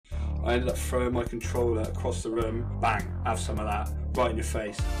I ended up throwing my controller across the room. Bang, have some of that, right in your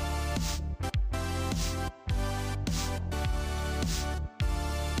face.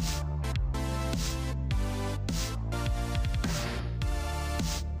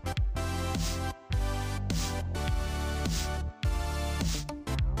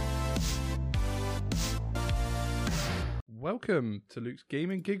 Welcome to Luke's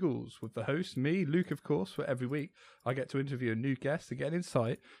Gaming Giggles with the host, me, Luke, of course, where every week I get to interview a new guest to get an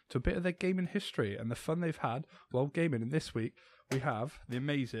insight to a bit of their gaming history and the fun they've had while gaming. And this week we have the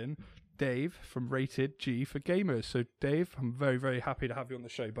amazing Dave from Rated G for Gamers. So Dave, I'm very, very happy to have you on the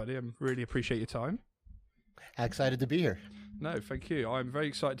show, buddy. I really appreciate your time. Excited to be here. No, thank you. I'm very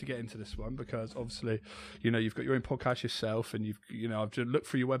excited to get into this one because obviously, you've got your own podcast yourself, and I've just looked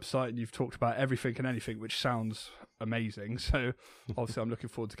through your website and you've talked about everything and anything, which sounds amazing. So obviously I'm looking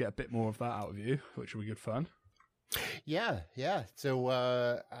forward to get a bit more of that out of you, which will be good fun. Yeah. So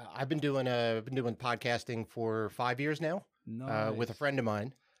I've been doing podcasting for 5 years now. Nice. With a friend of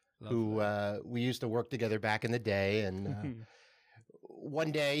mine. Lovely. Who we used to work together back in the day, and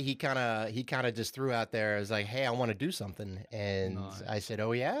one day he kind of just threw out there, as like, hey, I want to do something. And nice. I said,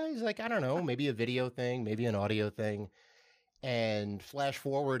 oh yeah? He's like, I don't know, maybe a video thing, maybe an audio thing. And flash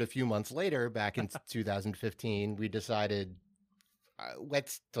forward a few months later, back in 2015, we decided,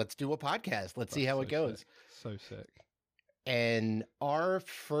 let's do a podcast. Let's see how it goes. Sick. So sick. And our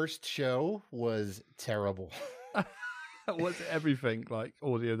first show was terrible. Was it everything like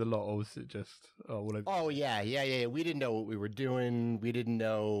audio the lot, or was it just Oh yeah. We didn't know what we were doing. We didn't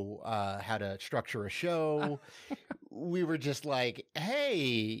know how to structure a show. We were just like,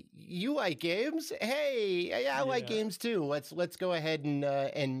 hey, you like games? Hey, I like games too. Let's go ahead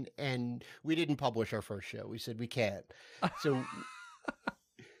and we didn't publish our first show. We said we can't. So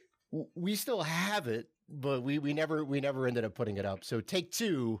we still have it, but we never ended up putting it up. So take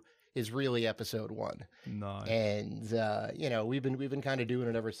two is really episode 1. Nice. And we've been kind of doing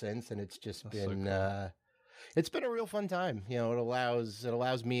it ever since, and it's just been so cool. It's been a real fun time. It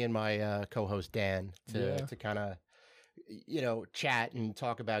allows me and my co-host Dan to kind of chat and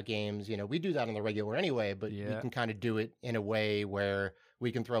talk about games. We do that on the regular anyway, but we can kind of do it in a way where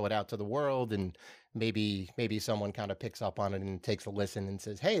we can throw it out to the world, and maybe someone kind of picks up on it and takes a listen and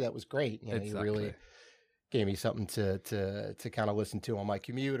says, hey, that was great. Exactly. You really gave me something to kind of listen to on my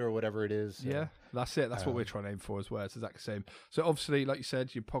commute or whatever it is. So, yeah, that's it. That's what we're trying to aim for as well. It's exactly the same. So obviously, like you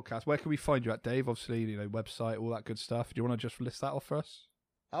said, your podcast, where can we find you at, Dave? Obviously, website, all that good stuff. Do you want to just list that off for us?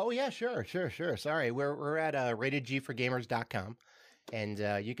 Oh, yeah, sure. Sorry. We're at ratedgforgamers.com.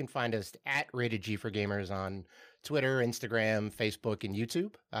 And you can find us at Rated G for Gamers on Twitter, Instagram, Facebook, and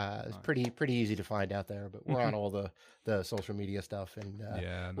YouTube. It's pretty easy to find out there, but we're on all the social media stuff. And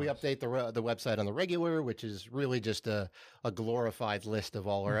we update the website on the regular, which is really just a glorified list of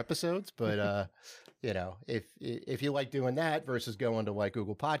all our episodes. But if you like doing that versus going to like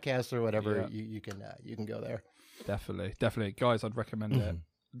Google Podcasts or whatever, you can go there. Definitely, guys. I'd recommend it.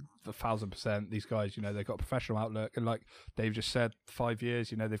 1,000%. These guys, they've got a professional outlook, and like Dave just said, 5 years,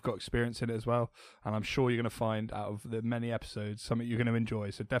 they've got experience in it as well, and I'm sure you're going to find out of the many episodes something you're going to enjoy,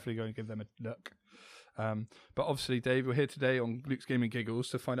 so definitely go and give them a look. But obviously, Dave, we're here today on Luke's Gaming Giggles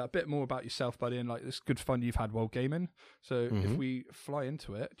to find out a bit more about yourself, buddy, and like this good fun you've had while gaming. So if we fly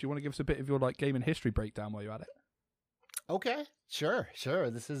into it, do you want to give us a bit of your like gaming history breakdown while you're at it? Okay, sure.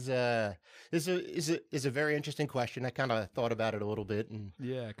 This is a very interesting question. I kind of thought about it a little bit and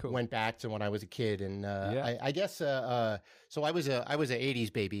went back to when I was a kid. And I guess so. I was a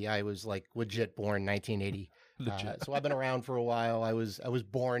 '80s baby. I was like legit born 1980. So I've been around for a while. I was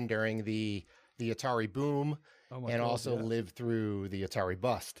born during the Atari boom, also lived through the Atari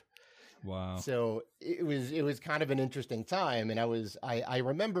bust. Wow. So it was kind of an interesting time, and I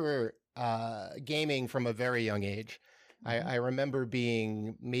remember gaming from a very young age. I remember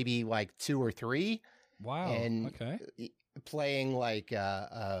being maybe like 2 or 3. Wow. And playing like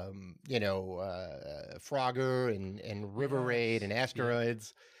Frogger and River Raid and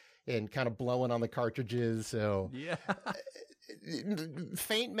Asteroids and kind of blowing on the cartridges. So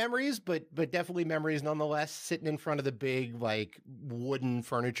faint memories, but definitely memories nonetheless, sitting in front of the big like wooden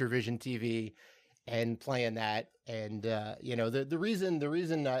Furniture Vision TV and playing that. And the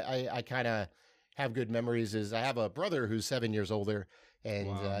reason I kind of have good memories is I have a brother who's 7 years older, and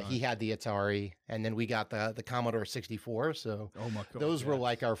he had the Atari, and then we got the Commodore 64. So those were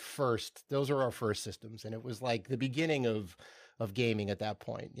like our first systems, and it was like the beginning of gaming at that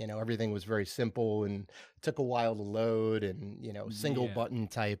point. Everything was very simple and took a while to load, and single button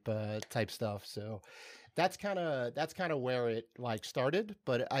type stuff. So that's kind of where it like started.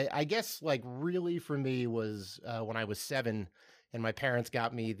 But I guess like really for me was when I was 7. and my parents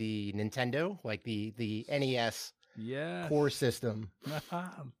got me the Nintendo, like the NES core system,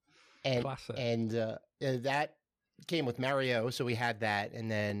 and Classic. That came with Mario, so we had that,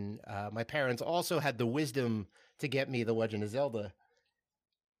 and then my parents also had the wisdom to get me the Legend of Zelda,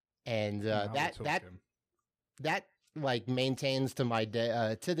 and that like maintains to my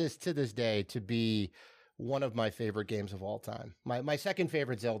day to this day to be one of my favorite games of all time. My second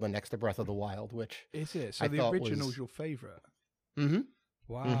favorite Zelda next to Breath of the Wild, which is it. So I the original's your favorite. Mm-hmm.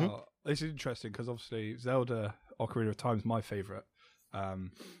 Wow, Mm-hmm. This is interesting because obviously Zelda Ocarina of Time is my favorite.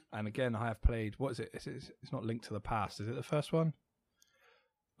 And again, I have played. What is it? It's not Link to the Past. Is it the first one?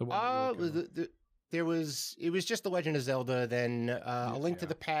 The one it was just The Legend of Zelda. Then A Link to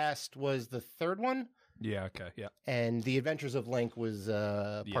the Past was the third one. Yeah. Okay. Yeah. And The Adventures of Link was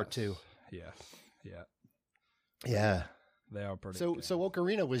part 2. Yes. Yeah. Yeah. They are brilliant. So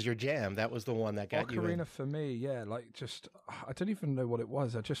Ocarina was your jam. That was the one that got you in. Ocarina for me, yeah. Like, just I don't even know what it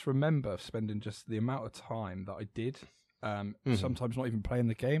was. I just remember spending just the amount of time that I did. Sometimes not even playing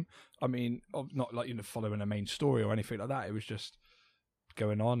the game. I mean, not like following a main story or anything like that. It was just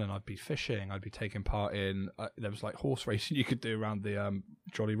going on, and I'd be fishing. I'd be taking part in. There was like horse racing you could do around the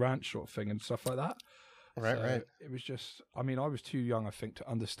Jolly Ranch sort of thing and stuff like that. Right. It was just. I mean, I was too young, I think, to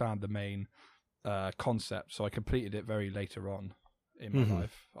understand the main concept, so I completed it very later on in my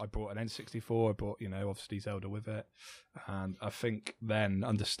life. I bought an N64. I bought, obviously Zelda with it, and I think then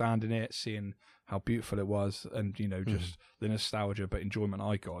understanding it, seeing how beautiful it was, and just the nostalgia but enjoyment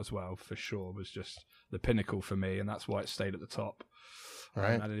I got as well, for sure, was just the pinnacle for me, and that's why it stayed at the top.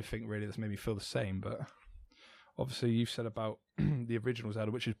 Right. I don't think really that's made me feel the same, but obviously you've said about the original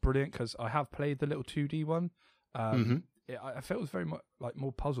Zelda, which is brilliant because I have played the little 2D one. I felt it was very much like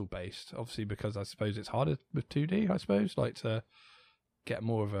more puzzle based, obviously, because I suppose it's harder with 2D. I suppose like to get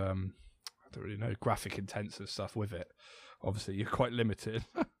more of I don't really know, graphic intensive stuff with it. Obviously, you're quite limited.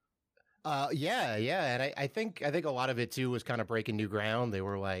 Yeah, and I think a lot of it too was kind of breaking new ground. They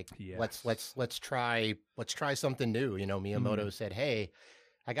were like, let's try something new. Miyamoto said, hey,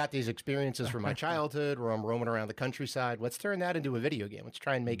 I got these experiences from my childhood where I'm roaming around the countryside. Let's turn that into a video game. Let's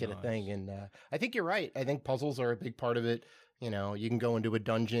try and make it a thing. And I think you're right. I think puzzles are a big part of it. You can go into a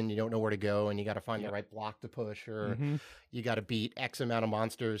dungeon, you don't know where to go, and you got to find the right block to push, or you got to beat X amount of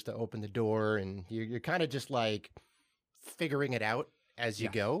monsters to open the door, and you're kind of just like figuring it out as you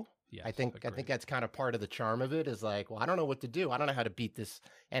go. Yes, I think that's kind of part of the charm of it, is like, well, I don't know what to do. I don't know how to beat this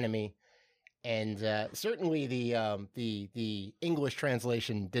enemy. And certainly the English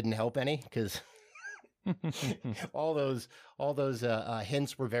translation didn't help any, because all those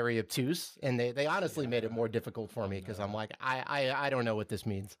hints were very obtuse, and they honestly made it more difficult for me, because I'm like, I don't know what this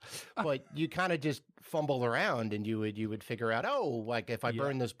means. But you kind of just fumble around, and you would figure out, oh, like if I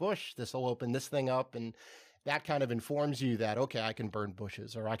burn this bush, this will open this thing up, and that kind of informs you that, okay, I can burn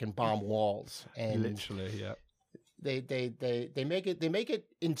bushes, or I can bomb walls. And literally, yeah. They make it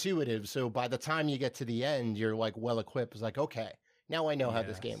intuitive, so by the time you get to the end, you're like well equipped. It's like, okay, now I know how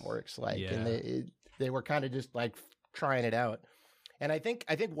this game works. And they were kind of just like trying it out. And I think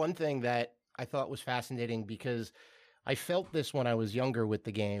one thing that I thought was fascinating, because I felt this when I was younger with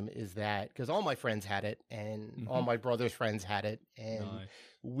the game, is that because all my friends had it, and all my brother's friends had it, and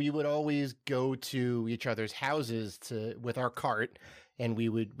we would always go to each other's houses with our cart, and we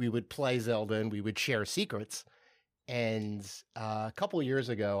would play Zelda, and we would share secrets. And a couple of years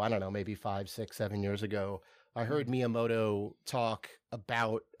ago, I don't know, maybe 5, 6, 7 years ago, I heard Miyamoto talk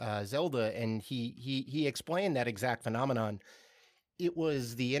about Zelda, and he explained that exact phenomenon. It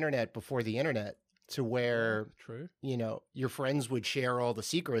was the internet before the internet, to where your friends would share all the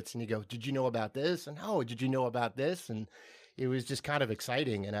secrets, and you go, "Did you know about this?" And "Oh, did you know about this?" And it was just kind of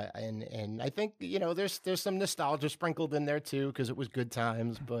exciting. And I think there's some nostalgia sprinkled in there too, because it was good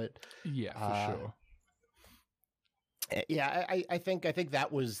times. But for sure. Yeah, I think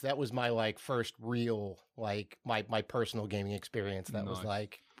that was my like first real, like my personal gaming experience. That was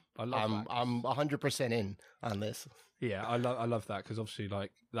like, I'm 100% in on this. Yeah, I love that, because obviously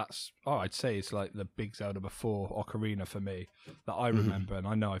like I'd say it's like the big Zelda before Ocarina for me that I remember and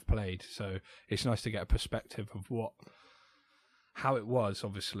I know I've played. So it's nice to get a perspective of how it was,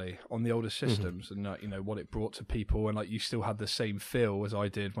 obviously, on the older systems, and what it brought to people, and like you still had the same feel as I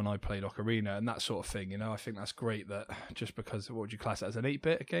did when I played Ocarina and that sort of thing. I think that's great, that just because, what would you class it as, an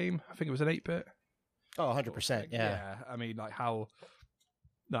 8-bit game? I think it was an 8-bit. Oh, 100%. Yeah. I mean, like how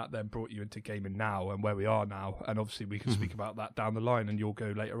that then brought you into gaming now and where we are now, and obviously we can speak about that down the line, and you'll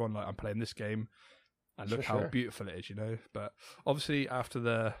go later on like, I'm playing this game and look how beautiful it is, But obviously after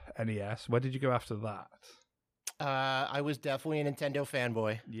the NES, where did you go after that? I was definitely a Nintendo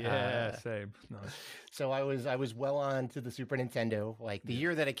fanboy. Yeah, same. Nice. So I was well on to the Super Nintendo. Like the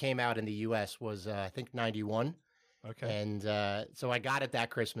year that it came out in the U.S. was I think 91. Okay. And so I got it that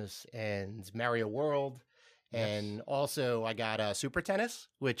Christmas, and Mario World, and also I got Super Tennis,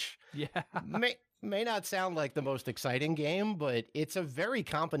 which may not sound like the most exciting game, but it's a very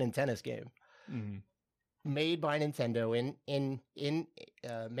competent tennis game. Made by Nintendo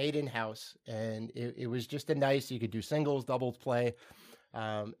made in house, and it was just a nice. You could do singles, doubles play,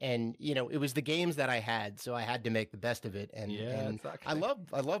 and it was the games that I had, so I had to make the best of it. And exactly.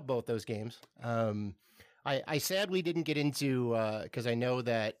 I love both those games. I sadly didn't get into because I know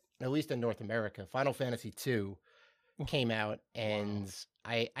that at least in North America, Final Fantasy II came out, and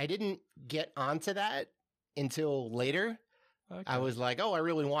I didn't get onto that until later. Okay. I was like, oh, I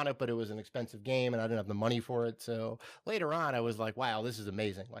really want it, but it was an expensive game and I didn't have the money for it. So later on, I was like, wow, this is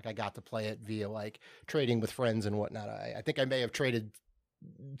amazing. Like I got to play it via like trading with friends and whatnot. I think I may have traded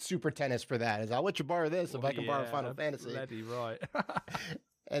Super Tennis for that. I'll let you borrow this if I can borrow Final Fantasy. Bloody right.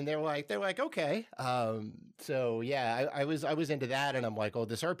 And they're like, okay. So yeah, I was into that, and I'm like, oh,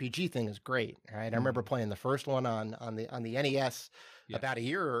 this RPG thing is great. Right. I remember playing the first one on the NES about a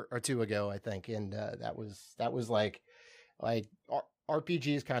year or two ago, I think, and that was like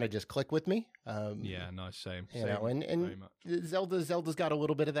RPGs kind of just click with me. Nice, same. And Zelda's got a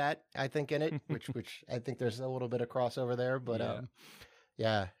little bit of that, I think, in it, which I think there's a little bit of crossover there. But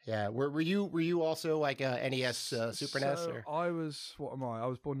yeah. Were you also like a NES Super NES? Or? I was I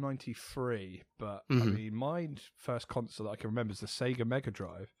was born 93, but I mean my first console that I can remember is the Sega Mega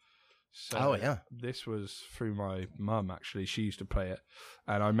Drive. So this was through my mum, actually. She used to play it,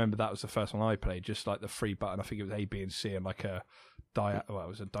 and I remember that was the first one I played, just like the free button. I think it was A, B, and C, and like it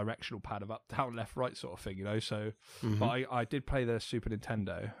was a directional pad of up, down, left, right sort of thing, So, but I did play the Super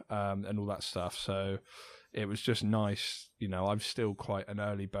Nintendo and all that stuff, so it was just nice. I'm still quite an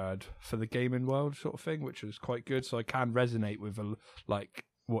early bird for the gaming world sort of thing, which was quite good, so I can resonate with like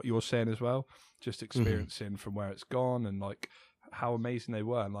what you're saying as well, just experiencing from where it's gone and like how amazing they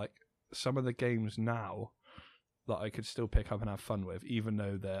were, and like some of the games now that I could still pick up and have fun with, even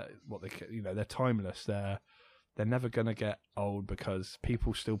though they're timeless. They're never gonna get old because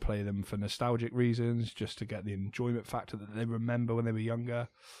people still play them for nostalgic reasons, just to get the enjoyment factor that they remember when they were younger.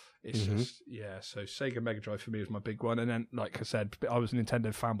 It's just So Sega Mega Drive for me was my big one, and then like I said, I was a Nintendo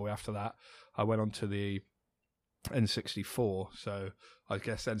fanboy after that. I went on to the N64, so I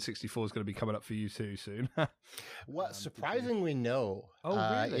guess N64 is going to be coming up for you too soon. Well, surprisingly, no. Oh,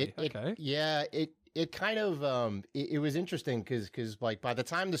 really? Okay. It kind of it was interesting because like by the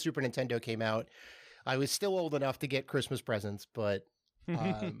time the Super Nintendo came out, I was still old enough to get Christmas presents, but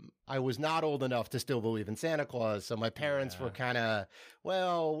I was not old enough to still believe in Santa Claus. So my parents were kind of,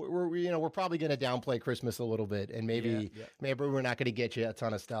 well, we're probably going to downplay Christmas a little bit, and maybe we're not going to get you a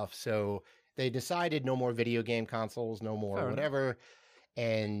ton of stuff. So they decided no more video game consoles, no more whatever,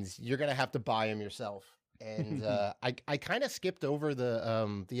 and you're going to have to buy them yourself. And I kind of skipped over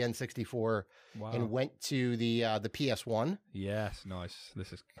the N64 and went to the PS1. Yes, nice.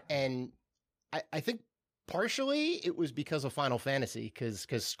 And I think partially it was because of Final Fantasy, because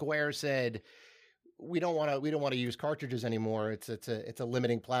Square said we don't want to use cartridges anymore. It's a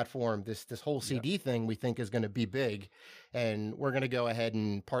limiting platform. This whole CD thing we think is going to be big, and we're going to go ahead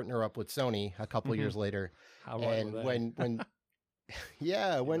and partner up with Sony a couple years later. How right were they?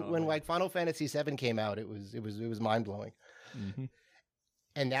 when when like Final Fantasy VII came out, it was mind blowing.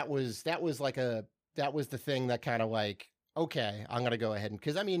 And that was the thing that kind of like, okay, I'm going to go ahead, and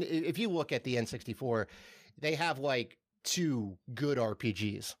because I mean, if you look at the N64, they have like 2 good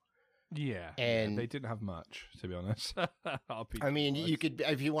RPGs. Yeah, and they didn't have much, to be honest. I mean, you could,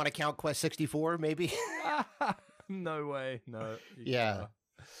 if you want to count Quest 64, maybe. No way, no.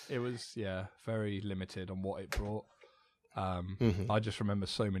 It was very limited on what it brought. I just remember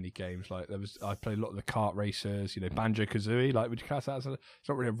so many games. Like I played a lot of the kart racers. Banjo Kazooie. Like, would you class that as it's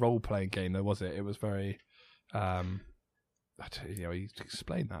not really a role playing game, though, was it? It was very. You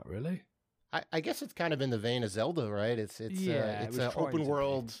explain that really. I guess it's kind of in the vein of Zelda, right? It's an open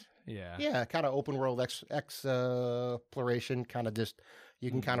world. Kind of open world exploration. Kind of just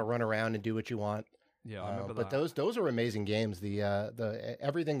you can kind of run around and do what you want. Yeah, I remember that. But those are amazing games. The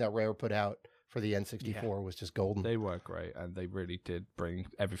everything that Rare put out for the N64 was just golden. They were great, and they really did bring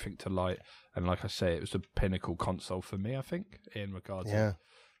everything to light. And like I say, it was the pinnacle console for me, I think, in regards to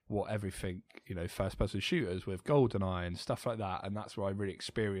what everything, first-person shooters with GoldenEye and stuff like that. And that's where I really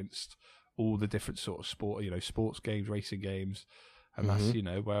experienced all the different sort of sports games, racing games. And that's, you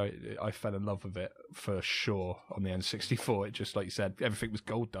know, where I fell in love with it for sure on the N64. It just, like you said, everything was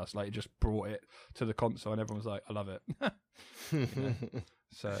gold dust. Like, it just brought it to the console and everyone was like, I love it. You know?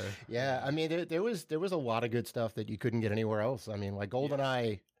 So yeah, I mean, there was a lot of good stuff that you couldn't get anywhere else. I mean, like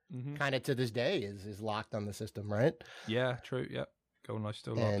GoldenEye, kind of to this day is locked on the system, right? Yeah, true. Yeah, GoldenEye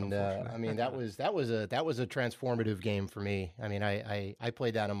still locked. And I mean, that was a transformative game for me. I mean, I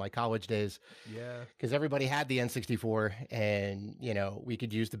played that in my college days. Yeah, because everybody had the N64, and you know we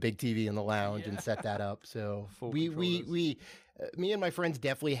could use the big TV in the lounge and set that up. So me and my friends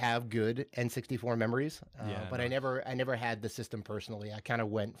definitely have good N64 memories. But nice. I never had the system personally. I kind of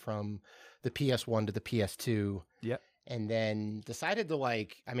went from the PS1 to the PS2. Yep. And then decided to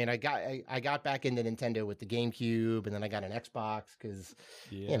I got back into Nintendo with the GameCube, and then I got an Xbox because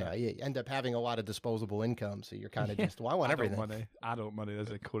you know you end up having a lot of disposable income, so you're kind of just I want everything. Adult money, as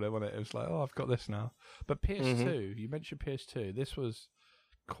they call it, wasn't it? It was like, oh, I've got this now. But PS2, you mentioned PS2. This was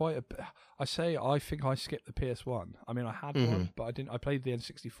quite a. I think I skipped the PS1. I mean, I had one, but I didn't. I played the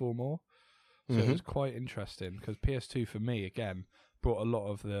N64 more, so it was quite interesting because PS2 for me again brought a lot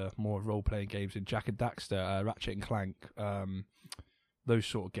of the more role-playing games in Jak and Daxter, Ratchet and Clank, those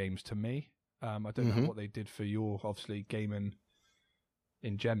sort of games to me. I don't know what they did for your, obviously, gaming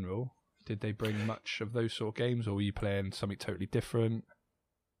in general. Did they bring much of those sort of games, or were you playing something totally different?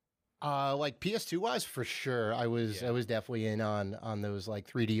 Like PS2 wise, for sure, I was definitely in on those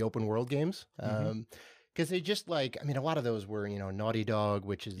like 3D open world games. Because they just a lot of those were, you know, Naughty Dog,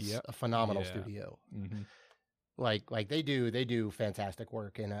 which is a phenomenal studio. Like they do fantastic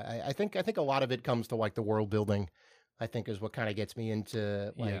work, and I think a lot of it comes to like the world building. I think is what kind of gets me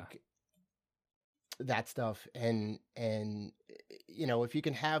into that stuff, and you know, if you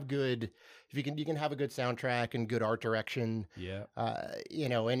can have you can have a good soundtrack and good art direction, you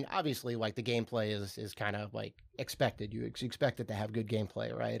know, and obviously like the gameplay is kind of like expected. You expect it to have good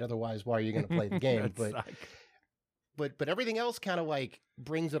gameplay, right? Otherwise, why are you going to play the game? But everything else kind of like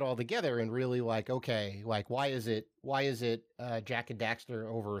brings it all together and really like, okay, like why is it Jak and Daxter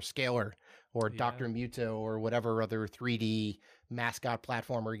over Scalar or Dr. Muto or whatever other 3D mascot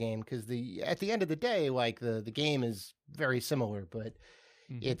platformer game? Because at the end of the day, like the game is very similar, but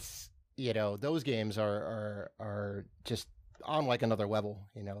it's, you know, those games are just on like another level.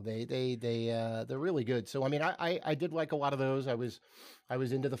 You know, they're really good. So I mean, I did like a lot of those. I was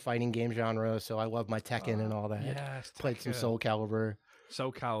into the fighting game genre, so I love my Tekken and all that. Yes, played some Soul Calibur.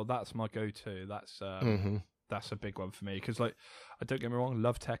 Soul Cal, that's my go-to. That's a big one for me because, like, I don't get me wrong,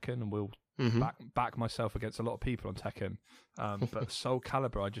 love Tekken and will back myself against a lot of people on Tekken. But Soul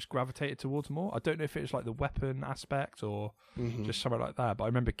Calibur, I just gravitated towards more. I don't know if it's like the weapon aspect or just something like that. But I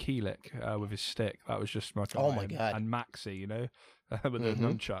remember Keelik with his stick. That was just my oh my god. And Maxi, you know, with those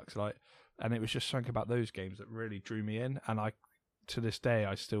nunchucks, like, and it was just something about those games that really drew me in. And to this day,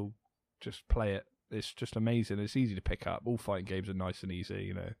 I still just play it. It's just amazing. It's easy to pick up. All fighting games are nice and easy,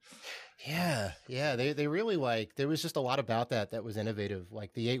 you know. Yeah. They really there was just a lot about that was innovative.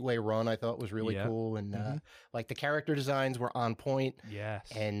 Like the 8-way run, I thought was really cool, and like the character designs were on point. Yes.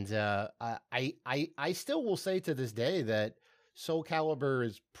 And I still will say to this day that Soul Calibur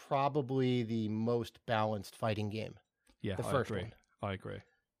is probably the most balanced fighting game. Yeah, the first one. I agree.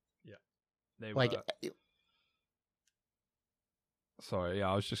 Yeah, they like. Sorry, yeah,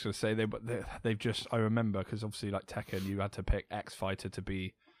 I was just going to say they've just, I remember, because obviously like Tekken, you had to pick X Fighter to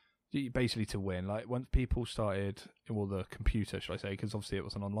be, basically to win. Like once people started, well, the computer, should I say, because obviously it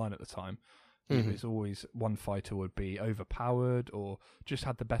wasn't online at the time, it was always one fighter would be overpowered or just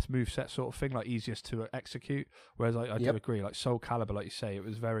had the best moveset sort of thing, like easiest to execute. Whereas I do agree, like Soul Calibur, like you say, it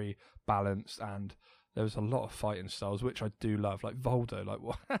was very balanced and there was a lot of fighting styles, which I do love. Like Voldo, like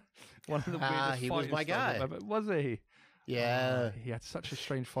one of the weirdest he was my guy. Was he? Yeah, he had such a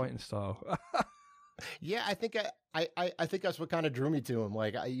strange fighting style. Yeah, I think I think that's what kind of drew me to him.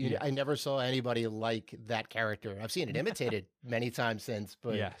 Like I never saw anybody like that character. I've seen it imitated many times since,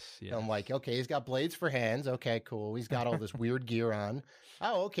 but I'm like, okay, he's got blades for hands. Okay, cool. He's got all this weird gear on.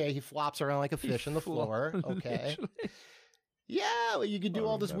 Oh, okay, he flops around like a fish on the floor. Okay. Yeah, well, you could do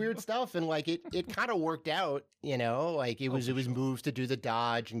all this weird stuff, and like it kind of worked out, you know. Like it was moves to do the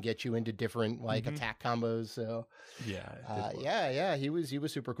dodge and get you into different like attack combos. So he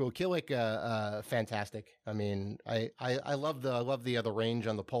was super cool. Killick, fantastic. I mean, I love the range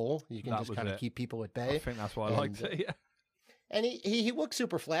on the pole. You can just kind of keep people at bay. I think that's why I liked it. Yeah. And he looks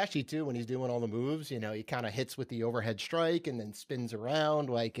super flashy too when he's doing all the moves. You know, he kind of hits with the overhead strike and then spins around.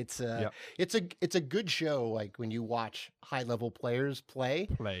 Like it's a good show. Like when you watch high level players play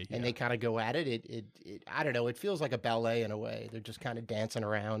and they kind of go at it. It I don't know. It feels like a ballet in a way. They're just kind of dancing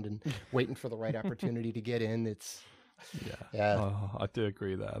around and waiting for the right opportunity to get in. Yeah, Yeah. Oh, I do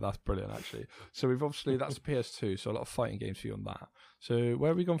agree there. That's brilliant, actually. So we've obviously that's PS2, so a lot of fighting games for you on that. So where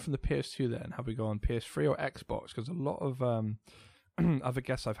have we gone from the PS2 then? Have we gone PS3 or Xbox? Because a lot of other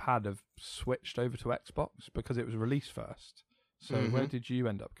guests I've had have switched over to Xbox because it was released first. So where did you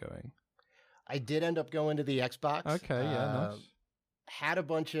end up going? I did end up going to the Xbox. Okay, yeah, nice. Had a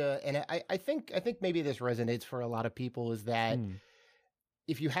bunch of, and I think maybe this resonates for a lot of people is that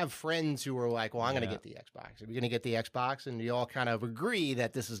if you have friends who are like, well, I'm going to get the Xbox, are we going to get the Xbox? And you all kind of agree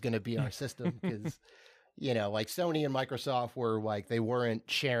that this is going to be our system because, you know, like Sony and Microsoft were like, they weren't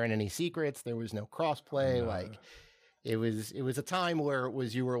sharing any secrets. There was no crossplay. No. Like it was a time where it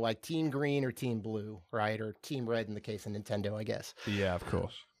was, you were like team green or team blue, right? Or team red in the case of Nintendo, I guess. Yeah, of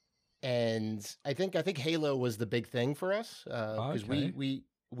course. And I think Halo was the big thing for us because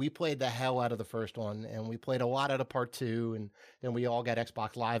we played the hell out of the first one, and we played a lot out of part 2, and then we all got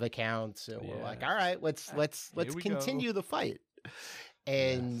Xbox Live accounts. So we're like, all right, let's continue the fight.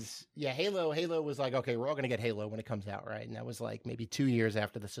 And Halo was like, okay, we're all gonna get Halo when it comes out, right? And that was like maybe 2 years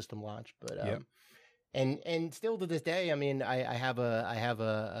after the system launched. But and still to this day, I mean, I have an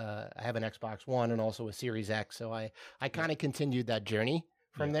Xbox One and also a Series X, so I kind of continued that journy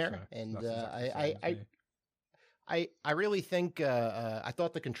from there. And I really think I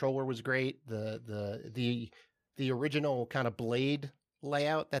thought the controller was great. The original kind of blade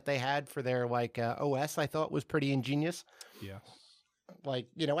layout that they had for their like OS I thought was pretty ingenious. Yeah. Like,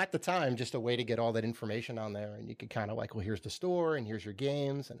 you know, at the time, just a way to get all that information on there, and you could kind of like, well, here's the store and here's your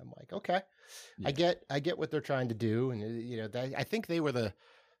games, and I'm like, okay, I get what they're trying to do, and you know, I think they were the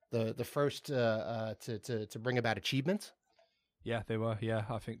first to bring about achievements. Yeah, they were. Yeah,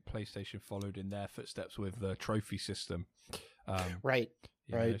 I think PlayStation followed in their footsteps with the trophy system. Right.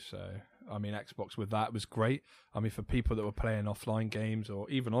 Know, so, I mean, Xbox with that was great. I mean, for people that were playing offline games or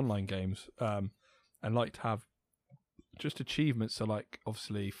even online games, and like to have just achievements to like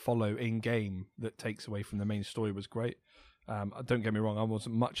obviously follow in game that takes away from the main story was great. Don't get me wrong, I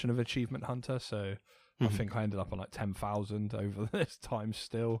wasn't much of an achievement hunter, so I think I ended up on like 10,000 over this time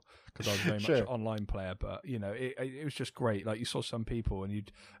still because I was very much an online player. But you know, it was just great. Like you saw some people,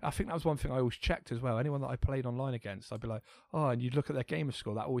 and I think that was one thing I always checked as well. Anyone that I played online against, I'd be like, oh, and you'd look at their gamer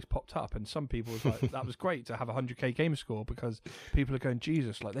score, that always popped up. And some people was like, that was great to have a 100k gamer score because people are going,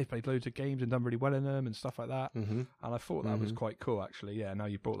 Jesus, like they've played loads of games and done really well in them and stuff like that. And I thought that was quite cool, actually. Yeah, now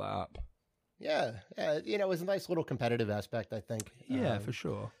you brought that up. Yeah, you know, it was a nice little competitive aspect, I think. Yeah, for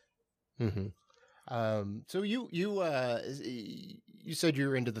sure. So you said you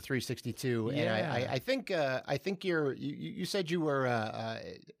were into the 362, and I think you said you were,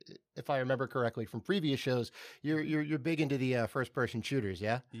 if I remember correctly from previous shows, you're big into the first person shooters,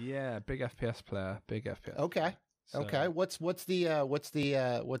 yeah? Yeah, big FPS player, big FPS. Okay. So. Okay. What's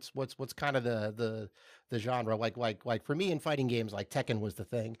kind of the genre like for me in fighting games like Tekken was the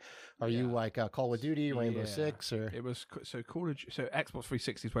thing. Are you like Call of Duty, Rainbow Six, or it was so Xbox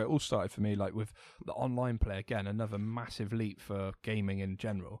 360 is where it all started for me. Like with the online play again, another massive leap for gaming in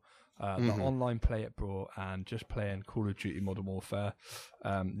general. The online play it brought, and just playing Call of Duty Modern Warfare,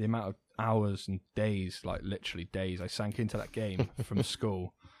 the amount of hours and days, like literally days, I sank into that game from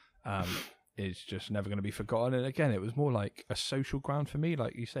school. Is just never going to be forgotten. And again, it was more like a social ground for me.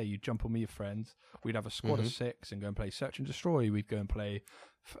 Like you say, you jump on with your friends. We'd have a squad of 6 and go and play Search and Destroy. We'd go and play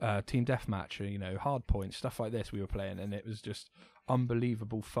Team Deathmatch, you know, Hard Point, stuff like this we were playing. And it was just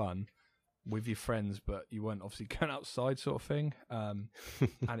unbelievable fun with your friends, but you weren't obviously going outside sort of thing. And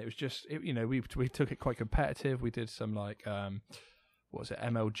it was just, you know, we took it quite competitive. We did some like... what was it,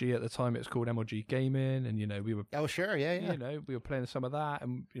 MLG at the time? It was called MLG Gaming, and you know we were. Oh sure, yeah. You know we were playing some of that,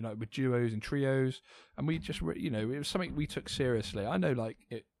 and you know with duos and trios, and we just you know it was something we took seriously. I know like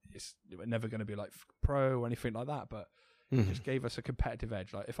it's never going to be like pro or anything like that, but it just gave us a competitive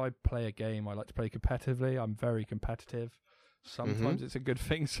edge. Like if I play a game, I like to play competitively. I'm very competitive. Sometimes it's a good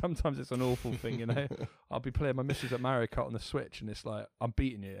thing, sometimes it's an awful thing, you know. I'll be playing my missus at Mario Kart on the Switch, and it's like I'm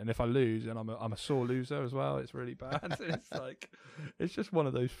beating you, and if I lose, and I'm a sore loser as well, it's really bad. It's like it's just one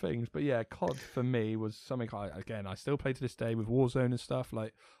of those things. But yeah, COD for me was something I still play to this day with Warzone and stuff.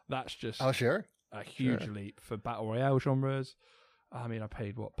 Like that's just a huge leap for battle royale genres. I mean, I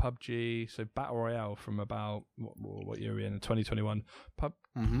played PUBG, so battle royale from about what year are we in 2021?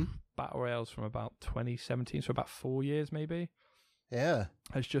 Battle royales from about 2017, so about 4 years maybe. Yeah,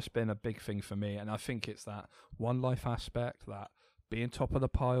 it's just been a big thing for me, and I think it's that one life aspect, that being top of the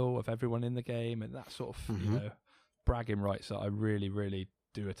pile of everyone in the game, and that sort of you know bragging rights that I really, really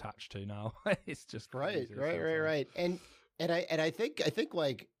do attach to now. It's just right. And I think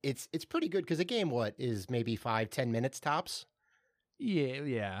like it's pretty good because a game is maybe 5-10 minutes tops.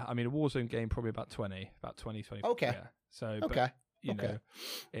 Yeah. I mean, a Warzone game probably about 20, 20. Okay. Yeah. So, Okay. But, you know,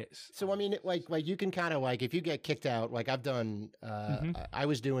 it's so. I mean, like you can kind of like if you get kicked out, like I've done. I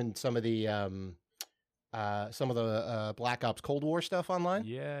was doing some of the Black Ops Cold War stuff online.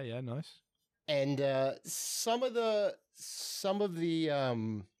 Yeah, nice. And some of the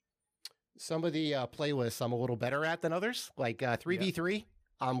playlists I'm a little better at than others. Like 3v3,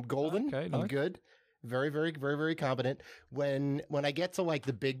 I'm golden. Okay, I'm nice. good. Very, very, very, very competent. When I get to like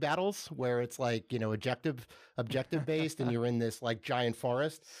the big battles where it's like, you know, objective based and you're in this like giant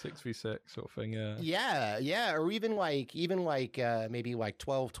forest. 6v6 sort of thing, yeah. Yeah. Or even like maybe like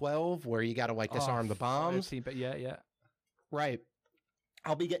 12-12 where you gotta like disarm the bombs. But yeah. Right.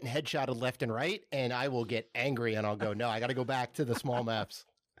 I'll be getting headshotted left and right, and I will get angry, and I'll go, no, I got to go back to the small maps.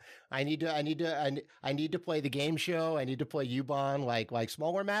 I need to play the game show. I need to play U-Bahn, like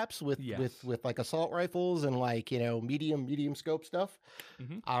smaller maps with like assault rifles and like, you know, medium scope stuff.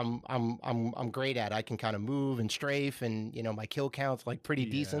 I'm great at. I can kind of move and strafe, and you know, my kill count's like pretty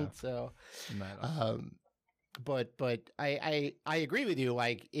decent. So, but I agree with you.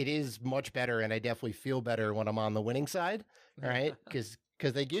 Like, it is much better, and I definitely feel better when I'm on the winning side. All right, because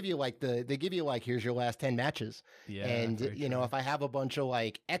they give you like here's your last 10 matches. Yeah, and you know, if I have a bunch of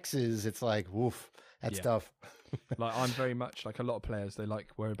like X's, it's like woof, that's tough. Like, I'm very much like a lot of players. They like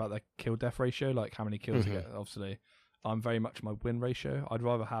worry about their kill death ratio, like how many kills they get. Obviously, I'm very much my win ratio. I'd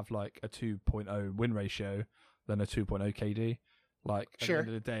rather have like a 2.0 win ratio than a 2.0 KD. Like, at the end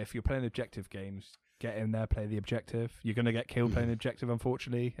of the day, if you're playing objective games, get in there, play the objective. You're going to get killed playing objective,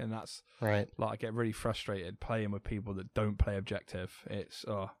 unfortunately, and that's right. Like, I get really frustrated playing with people that don't play objective. It's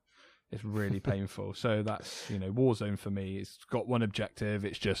really painful. So that's, you know, Warzone for me. It's got one objective.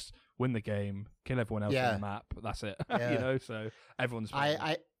 It's just win the game, kill everyone else on the map. That's it. You know, so everyone's.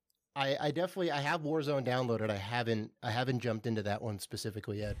 I definitely have Warzone downloaded. I haven't jumped into that one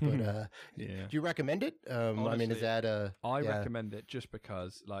specifically yet, but do you recommend it? Honestly, I mean, is that I recommend it just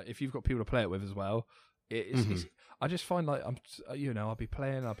because, like, if you've got people to play it with as well, it's I just find like I'll be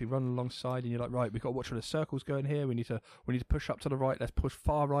playing, I'll be running alongside, and you're like, right, we've got to watch where the circles going here. We need to push up to the right. Let's push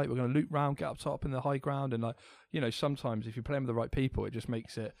far right. We're going to loop round, get up top in the high ground, and like, you know, sometimes if you're playing with the right people, it just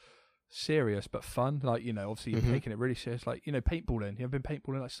makes it serious but fun. Like, you know, obviously you're taking it really serious, like, you know, paintballing. You've been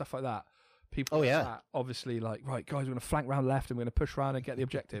paintballing, like stuff like that. People that obviously, like, right, guys, we're going to flank round left and we're going to push round and get the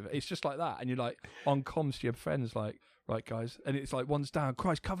objective. It's just like that. And you're like on comms to your friends, like, right, guys, and it's like one's down,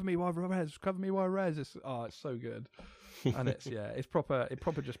 Christ, cover me while I res. It's so good. And it's proper. It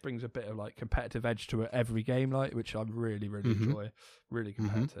proper just brings a bit of like competitive edge to it every game, like, which I really enjoy. Really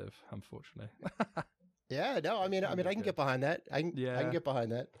competitive, unfortunately. I mean, I can get behind that. I can get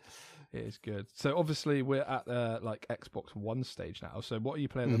behind that. It is good. So obviously we're at the like Xbox One stage now. So what are you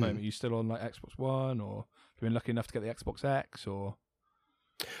playing at the moment? Are you still on like Xbox One, or have you been lucky enough to get the Xbox X, or?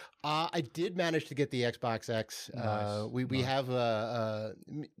 I did manage to get the Xbox X. Nice. We have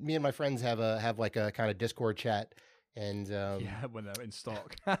me and my friends have like a kind of Discord chat, and when they're in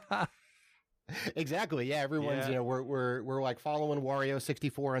stock. Exactly. Yeah, everyone's we're like following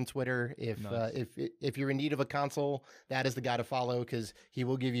Wario64 on Twitter. If you're in need of a console, that is the guy to follow, because he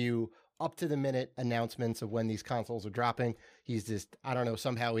will give you up to the minute announcements of when these consoles are dropping. He's just, I don't know,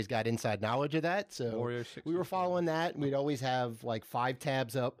 somehow he's got inside knowledge of that. So we were following that. We'd always have like 5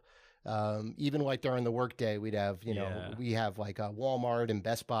 tabs up. Even like during the workday, we'd have, we have like Walmart and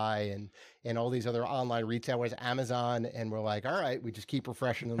Best Buy and all these other online retailers, Amazon, and we're like, all right, we just keep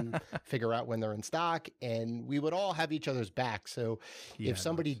refreshing them, figure out when they're in stock, and we would all have each other's back. So if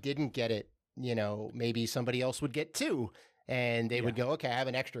somebody didn't get it, you know, maybe somebody else would get 2, and they would go, okay, I have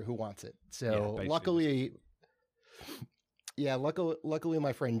an extra, who wants it? So luckily,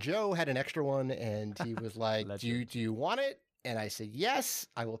 my friend Joe had an extra one, and he was like, do you want it? And I said, yes,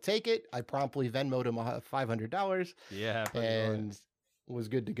 I will take it. I promptly Venmo'd him $500. Yeah. And was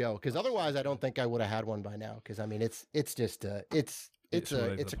good to go. Because otherwise, I don't think I would have had one by now. Because I mean, it's just it's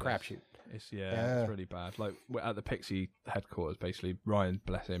a crapshoot. It's really bad. Like, we're at the Pixie headquarters, basically, Ryan,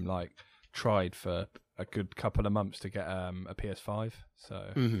 bless him, like, tried for a good couple of months to get a PS5.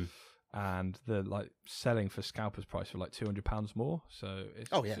 So, and the like selling for scalper's price for like £200 more. So it's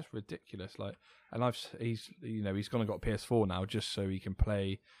just ridiculous. Like, and he's gone and got a PS4 now just so he can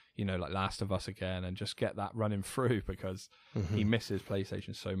play, you know, like Last of Us again and just get that running through, because he misses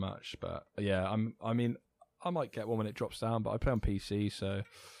PlayStation so much. But yeah, I mean, I might get one when it drops down, but I play on PC, so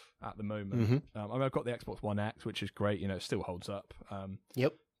at the moment, I mean, I've got the Xbox One X, which is great. You know, it still holds up.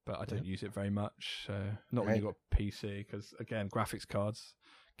 But I don't use it very much. So not when you've got PC, because again, graphics cards.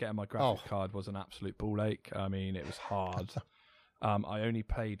 Getting my graphics card was an absolute ball ache. I mean, it was hard. I only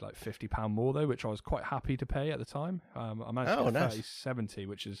paid like £50 more though, which I was quite happy to pay at the time. I managed to get 3070,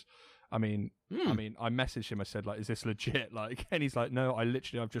 which is, I mean, I messaged him. I said, like, is this legit? Like, and he's like, no,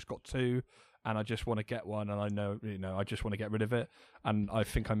 I've just got two, and I just want to get one, and I know, I just want to get rid of it. And I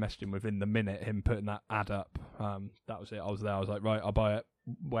think I messaged him within the minute, him putting that ad up. That was it. I was there. I was like, right, I'll buy it.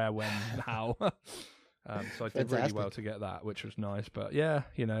 Where, when, how? So I did really well to get that, which was nice. But yeah,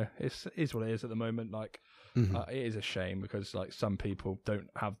 it is what it is at the moment. Like, it is a shame because like some people don't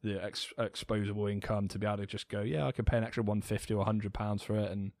have the exposable income to be able to just go, yeah, I can pay an extra £150 or £100 for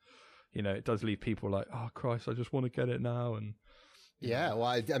it, and it does leave people like, oh Christ, I just want to get it now. And yeah,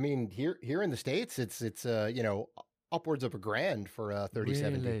 well, I mean, here in the States, it's upwards of $1,000 for a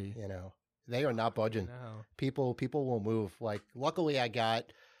 3070. Really? They are not budging. No. People won't move. Like, luckily, I got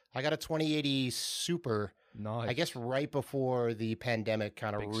a 2080 Super. Nice. I guess right before the pandemic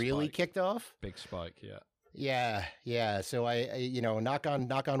kind of really kicked off. Big spike, yeah. Yeah. So I knock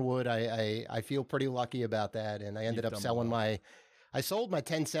on wood, I feel pretty lucky about that, and I ended up selling I sold my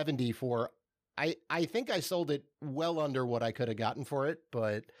 1070 for, I think I sold it well under what I could have gotten for it,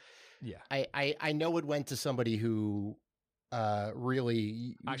 but yeah, I know it went to somebody who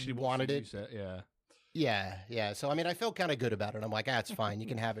really actually wanted it. Yeah. So I mean, I felt kind of good about it. I'm like, it's fine. You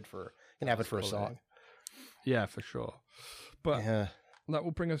can have it for a song. Yeah, for sure. But that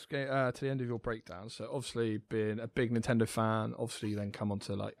will bring us to the end of your breakdown. So obviously, being a big Nintendo fan, obviously you then come on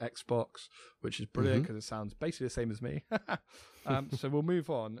to like Xbox, which is brilliant because it sounds basically the same as me. So we'll move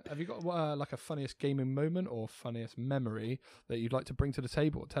on. Have you got like a funniest gaming moment or funniest memory that you'd like to bring to the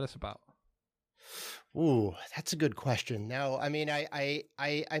table? Tell us about. Ooh, that's a good question. Now, I mean, I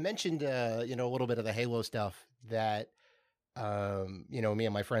mentioned a little bit of the Halo stuff that me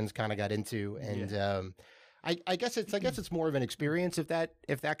and my friends kind of got into, and I guess it's more of an experience if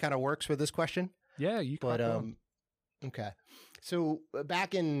that kind of works for this question. Yeah, you can. But okay. So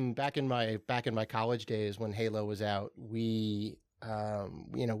back in my college days when Halo was out, we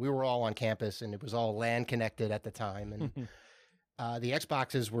were all on campus and it was all LAN connected at the time, and the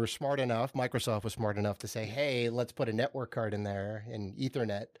Xboxes were smart enough, Microsoft was smart enough to say, hey, let's put a network card in there in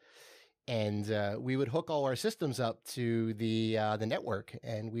Ethernet. And we would hook all our systems up to the network,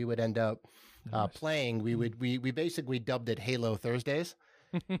 and we would end up playing. We basically dubbed it Halo Thursdays.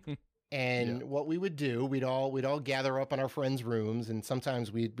 And what we would do, we'd all gather up in our friends' rooms, and sometimes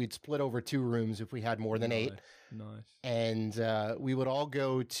we'd split over 2 rooms if we had more than 8. Nice. And we would all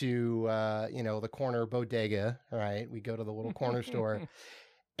go to the corner bodega. Right, we go to the little corner store,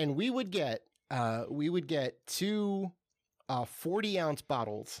 and we would get 2 40-ounce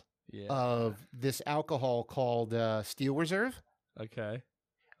bottles of this alcohol called Steel Reserve. Okay.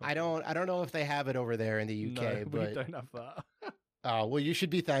 I don't know if they have it over there in the UK, no, but we don't have that. Well, you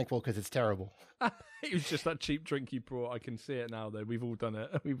should be thankful because it's terrible. It was just that cheap drink you brought. I can see it now, though. We've all done it.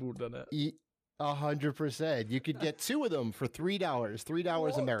 100%. You could get 2 of them for $3.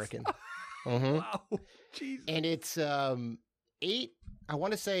 $3 American. Wow. Jesus. And it's 8. I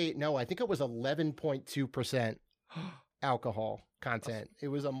want to say no. I think it was 11.2% alcohol content. It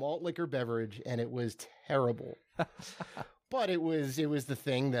was a malt liquor beverage, and it was terrible. But it was the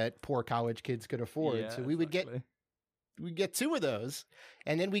thing that poor college kids could afford. Yeah, so we'd get 2 of those,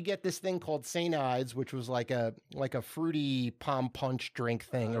 and then we get this thing called St. Ides, which was like a fruity palm punch drink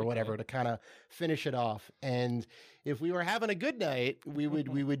thing or whatever to kind of finish it off. And if we were having a good night, we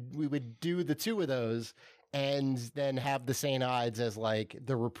would do the 2 of those, and then have the St. Ides as like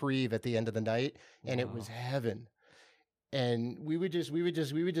the reprieve at the end of the night, and it was heaven. And we would just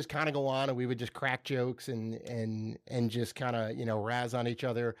kind of go on, and we would just crack jokes and just kind of razz on each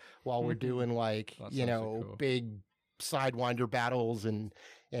other while we're doing like cool. big Sidewinder battles and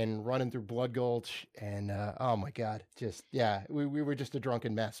running through Blood Gulch, and oh my god, we were just a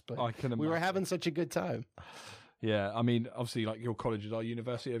drunken mess, but we were having such a good time. Yeah, I mean, obviously, like your college is our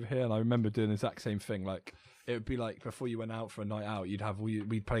university over here, and I remember doing the exact same thing. Like, it would be like before you went out for a night out,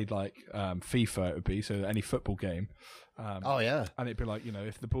 we played like FIFA. It would be so any football game. And it'd be like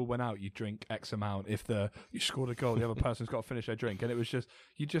if the ball went out, you drink X amount. If you scored a goal, the other person's got to finish their drink, and it was just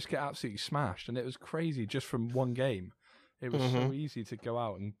you just get absolutely smashed, and it was crazy just from one game. It was so easy to go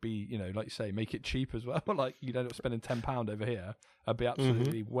out and be, like you say, make it cheap as well. Like you'd end up spending £10 over here, I'd be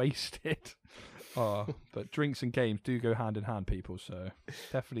absolutely wasted. But drinks and games do go hand in hand, people. So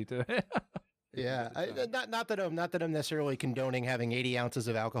definitely do it. Yeah, not that I'm necessarily condoning having 80 ounces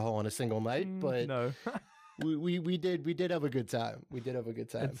of alcohol in a single night, but no. we did have a good time. We did have a good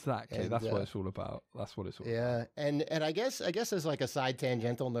time. Exactly. And, that's what it's all about. That's what it's all about. Yeah, and I guess as like a side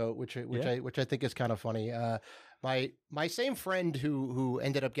tangential note, which I think is kind of funny. My same friend who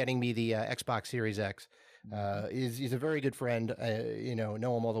ended up getting me the Xbox Series X, He's a very good friend. Know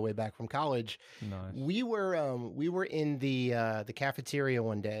him all the way back from college. Nice. We were in the cafeteria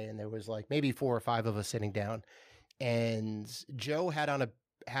one day, and there was like maybe 4 or 5 of us sitting down, and Joe had on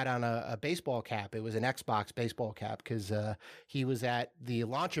a baseball cap. It was an Xbox baseball cap because he was at the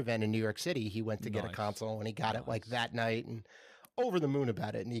launch event in New York City. He went to get a console, and he got it like that night, and over the moon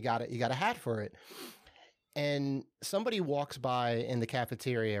about it. And he got a hat for it. And somebody walks by in the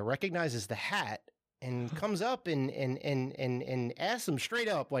cafeteria, recognizes the hat, and comes up and asks him straight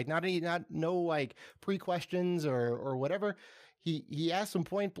up, like no like pre-questions or whatever. He asks him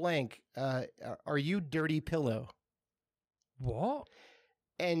point blank, "Are you Dirty Pillow?" What?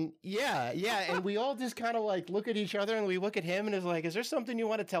 And yeah, and we all just kind of like look at each other, and we look at him, and is like, "Is there something you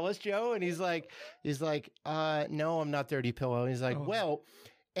want to tell us, Joe?" And he's like, "No, I'm not Dirty Pillow." And he's like, "Well,"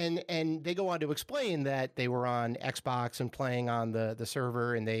 and they go on to explain that they were on Xbox and playing on the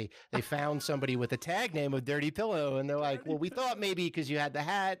server, and they found somebody with a tag name of Dirty Pillow, and they're like, "Well, we thought maybe because you had the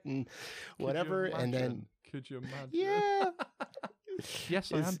hat and whatever," and then could you imagine? Yeah.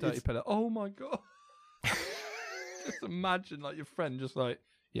 Yes, I am Dirty Pillow. Oh my god. Just imagine like your friend just like,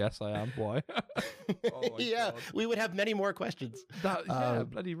 yes, I am. Why? Oh my God. We would have many more questions.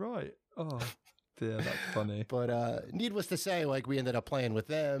 Bloody right. Oh dear, that's funny. But needless to say, like we ended up playing with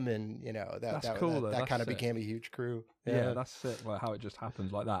them, and that's cool. That kind of became a huge crew. Yeah, that's sick. Like how it just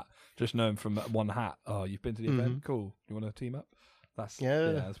happens like that. Just knowing from one hat. Oh, you've been to the event. Cool. You want to team up? That's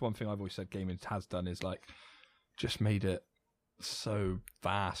that's one thing I've always said gaming has done is like just made it so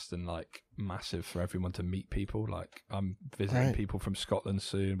vast and like massive for everyone to meet people. Like I'm visiting people from Scotland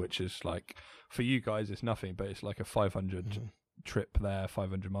soon, which is like for you guys it's nothing, but it's like a 500 trip there,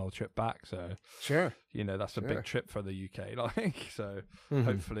 500-mile trip back. So sure, that's a big trip for the UK. Like so,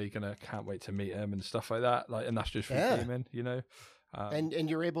 hopefully can't wait to meet him and stuff like that. Like, and that's just for gaming, and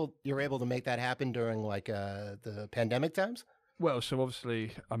you're able to make that happen during like the pandemic times. Well, so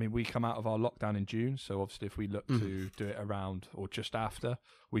obviously, I mean, we come out of our lockdown in June, so obviously if we look to do it around or just after,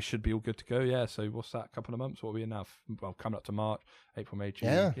 we should be all good to go, yeah. So what's that, a couple of months? What are we in now? Well, coming up to March, April, May,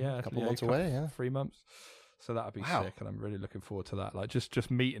 June. Yeah, a couple months away, 3 months. So that'd be sick, and I'm really looking forward to that. Like,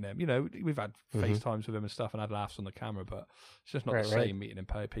 just meeting him. We've had FaceTimes with him and stuff and had laughs on the camera, but it's just not the same meeting him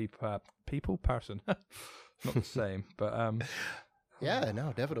person. Not the same, but... Yeah,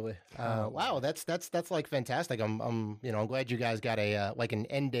 no, definitely. Wow, that's like fantastic. I'm glad you guys got a like an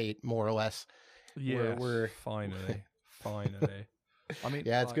end date more or less. Yeah, we're finally. I mean,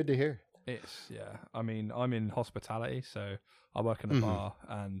 yeah, it's good to hear. I mean, I'm in hospitality, so I work in a bar,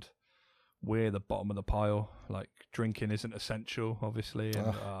 and we're the bottom of the pile. Like drinking isn't essential, obviously,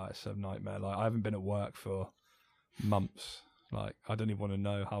 and it's a nightmare. Like I haven't been at work for months. Like I don't even want to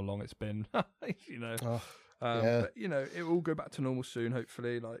know how long it's been. But it will go back to normal soon,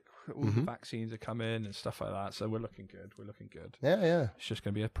 hopefully. Like all the vaccines are coming and stuff like that, so we're looking good. Yeah. It's just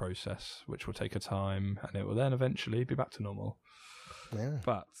going to be a process which will take a time, and it will then eventually be back to normal. Yeah.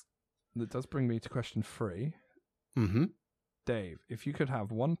 But that does bring me to question 3. Dave, if you could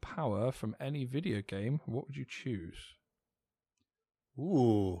have one power from any video game, what would you choose?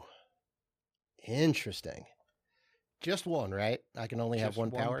 Ooh, interesting. Just one, right? I can only have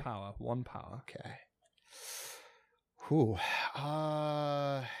one power? One power. Okay. Ooh.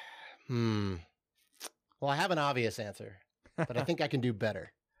 Well, I have an obvious answer, but I think I can do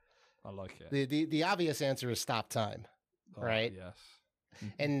better. I like it. The obvious answer is stop time, right? Yes.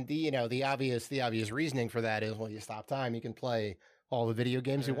 And the obvious reasoning for that is, well, you stop time, you can play all the video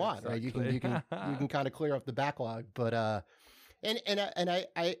games you want, right? You can kind of clear up the backlog, but I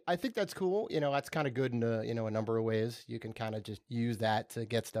think that's cool. That's kind of good in a number of ways. You can kind of just use that to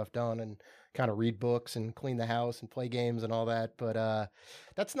get stuff done and kind of read books and clean the house and play games and all that. But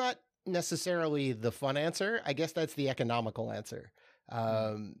that's not necessarily the fun answer. I guess that's the economical answer.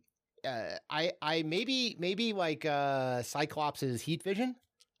 I maybe like Cyclops' heat vision,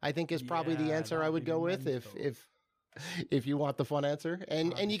 I think is probably the answer I would go with if you want the fun answer.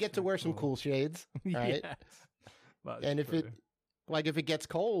 And you get to wear some cool shades, right? Yes, and if it gets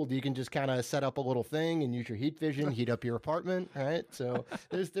cold, you can just kind of set up a little thing and use your heat vision, heat up your apartment, right? So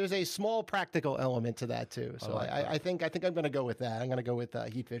there's a small practical element to that too. So I think I'm going to go with that. I'm going to go with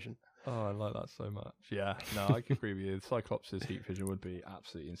heat vision. Oh, I like that so much. Yeah, no, I can agree with you. Cyclops' heat vision would be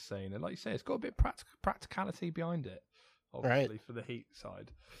absolutely insane. And like you say, it's got a bit of practicality behind it, obviously, for the heat side.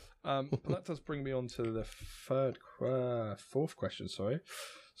 But that does bring me on to the fourth question, sorry.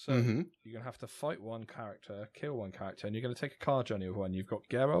 So you're going to have to fight one character, kill one character, and you're going to take a car journey with one. You've got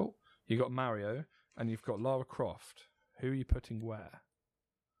Geralt, you've got Mario, and you've got Lara Croft. Who are you putting where?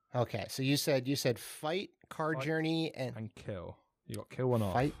 Okay, so you said fight, car journey, and kill. You got kill one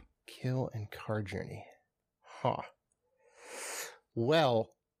off. Fight, kill, and car journey. Huh.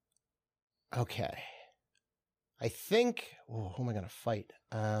 Well, okay. I think, who am I going to fight?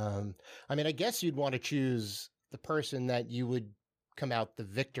 I mean, I guess you'd want to choose the person that you would come out the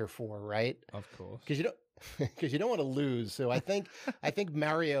victor for, right? Of course. Because you don't want to lose. So I think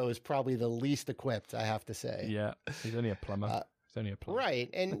Mario is probably the least equipped, I have to say. Yeah, he's only a plumber. He's only a plumber. Right.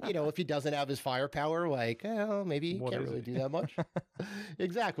 And, if he doesn't have his firepower, like, maybe he can't really do that much.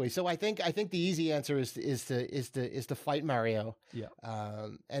 Exactly. So I think the easy answer is to fight Mario. Yeah.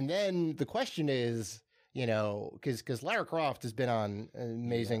 And then the question is, because Lara Croft has been on an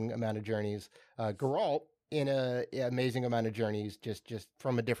amazing amount of journeys. Geralt in an amazing amount of journeys, just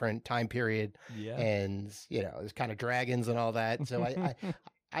from a different time period. Yeah. And, there's kind of dragons and all that. So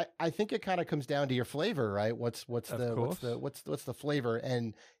I think it kind of comes down to your flavor, right? What's the flavor?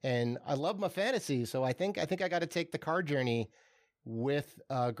 And I love my fantasy, so I think I got to take the card journey with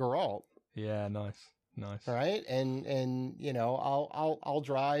Geralt. Yeah, nice. Right, and I'll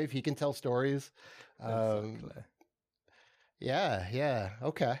drive. He can tell stories. Exactly. Yeah.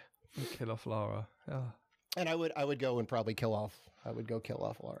 Okay. Kill off Lara. Yeah. And I would go and probably kill off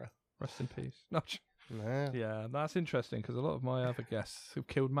Lara. Rest in peace. No. Yeah. Yeah, that's interesting because a lot of my other guests have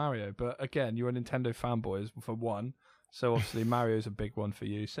killed Mario. But again, you're a Nintendo fanboy for one. So obviously Mario's a big one for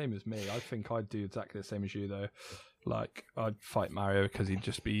you. Same as me. I think I'd do exactly the same as you though. Like, I'd fight Mario because he'd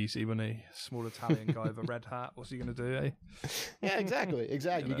just be easy, wouldn't he? Small Italian guy with a red hat. What's he going to do, eh? Yeah, exactly.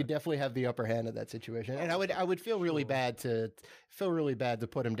 You could definitely have the upper hand in that situation. And I would feel really bad to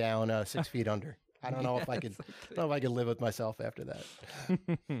put him down 6 feet under. I don't know if I could. Exactly. I don't know if I could live with myself after that.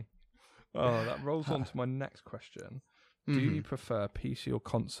 Oh, that rolls on to my next question. Do you prefer PC or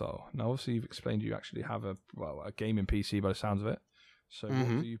console? Now, obviously, you've explained you actually have a gaming PC by the sounds of it. So,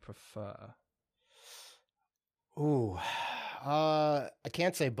 what do you prefer? Ooh, I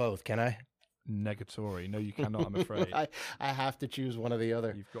can't say both, can I? Negatory. No, you cannot, I'm afraid. I have to choose one or the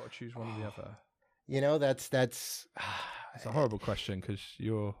other. You've got to choose one or the other. That's it's a horrible question because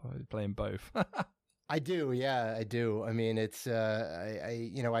you're playing both. I do, yeah, I do. I mean, it's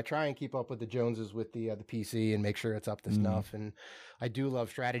I try and keep up with the Joneses with the PC and make sure it's up to snuff. And I do love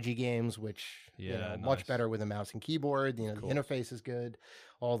strategy games, which much better with a mouse and keyboard. The interface is good.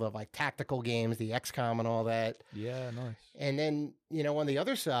 All the tactical games, the XCOM and all that. Yeah, nice. And then on the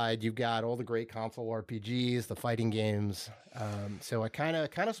other side, you've got all the great console RPGs, the fighting games. So it kind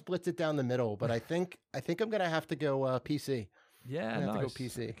of splits it down the middle. But I think I'm gonna have to go PC. Yeah, nice. Have to go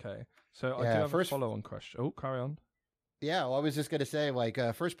PC. Okay. So I do have a follow-on question. Oh, carry on. Yeah, well, I was just going to say,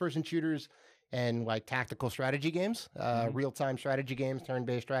 first-person shooters and, tactical strategy games, real-time strategy games,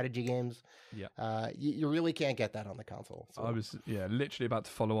 turn-based strategy games. Yeah. You really can't get that on the console. So. I was, literally about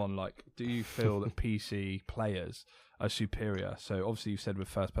to follow on. Do you feel that PC players are superior? So, obviously, you said with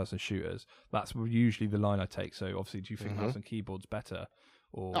first-person shooters, that's usually the line I take. So, obviously, do you think mouse and keyboard's better?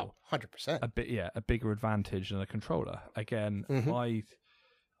 Or 100%. A bigger advantage than a controller? Again,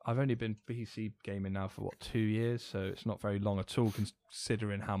 I've only been PC gaming now for 2 years, so it's not very long at all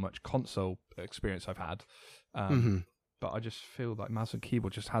considering how much console experience I've had. But I just feel like mouse and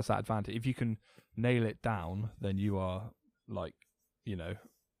keyboard just has that advantage. If you can nail it down, then you are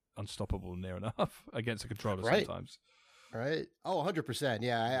unstoppable near enough against a controller sometimes. Right. Oh, 100%.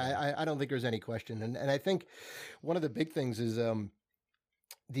 Yeah, I don't think there's any question. And I think one of the big things is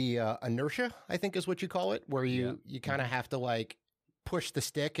the inertia, I think is what you call it, where you kind of have to push the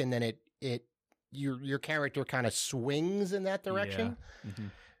stick and then your character kind of swings in that direction.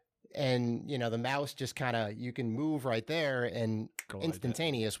 And the mouse just kind of, you can move right there and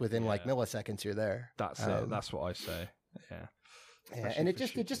instantaneous within milliseconds you're there. That's it. That's what I say. Yeah. And it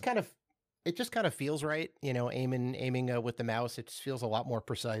just kind of feels right, aiming with the mouse. It just feels a lot more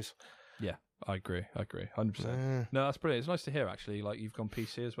precise. Yeah, I agree 100%. No, that's brilliant. It's nice to hear actually you've gone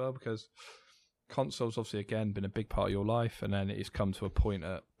PC as well, because consoles obviously again been a big part of your life, and then it's come to a point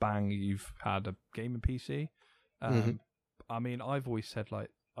at bang you've had a gaming PC. I mean, I've always said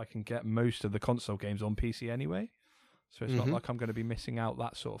I can get most of the console games on PC anyway, so it's not like I'm going to be missing out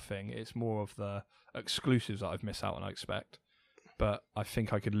that sort of thing. It's more of the exclusives that I've missed out on, I expect. But I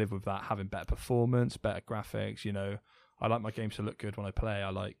think I could live with that, having better performance, better graphics. I like my games to look good when I play. I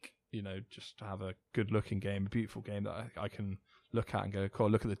like just to have a good looking game, a beautiful game that I can look at and go, cool,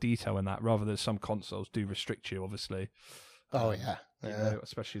 look at the detail in that, rather than some consoles do restrict you, obviously. Oh, yeah.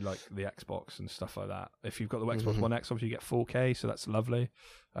 Especially the Xbox and stuff like that. If you've got the Xbox One X, obviously you get 4K, so that's lovely.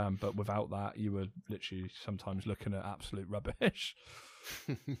 But without that, you were literally sometimes looking at absolute rubbish.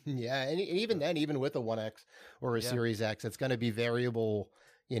 Yeah, and even then, even with a 1X or a Series X, it's going to be variable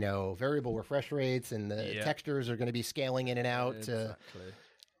refresh rates, and the textures are going to be scaling in and out. Exactly.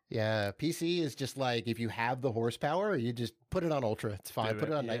 Yeah, PC is just like if you have the horsepower, you just put it on ultra. It's fine. Put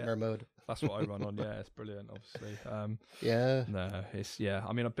it on nightmare mode. That's what I run on. Yeah, it's brilliant. Obviously. Yeah. No, it's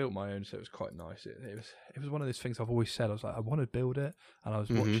I mean, I built my own, so it was quite nice. It was one of those things I've always said. I was like, I want to build it, and I was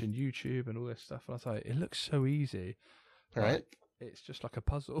watching YouTube and all this stuff, and I was like, it looks so easy, right? Like, it's just like a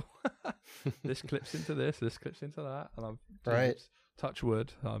puzzle. This clips into this clips into that, and I'm right. Touch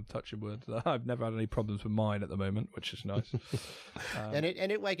wood. I'm touching wood. I've never had any problems with mine at the moment, which is nice. And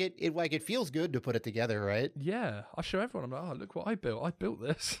it feels good to put it together, right? Yeah, I show everyone. I'm like, oh, look what I built. I built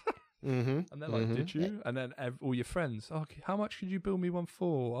this. And they're like, did you? And then all your friends, oh, how much could you build me one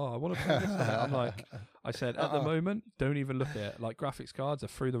for? Oh, I want to build this. I'm like, I said, at the moment, don't even look at it. Like, graphics cards are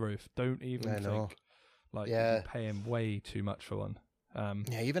through the roof. Don't even think. Like, you're paying way too much for one.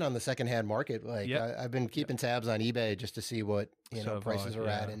 Yeah, even on the secondhand market, like I've been keeping tabs on eBay just to see what prices are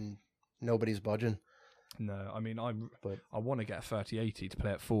at, and nobody's budging. No, I mean I want to get a 3080 to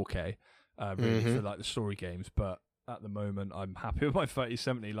play at 4K, really for like the story games, but at the moment I'm happy with my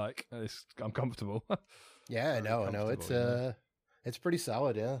 3070. Like I'm comfortable. Yeah, no, it's pretty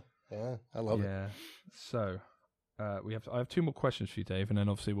solid. Yeah, I love it. Yeah. So I have two more questions for you, Dave, and then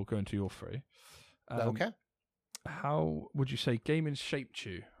obviously we'll go into your three. Okay. How would you say gaming shaped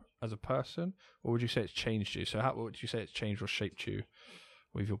you as a person, or would you say it's changed you? So how would you say it's changed or shaped you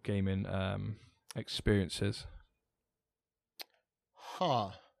with your gaming experiences?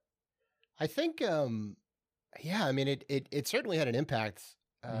 I think, I mean, it certainly had an impact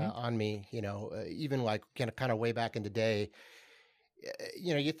on me, even like kind of way back in the day.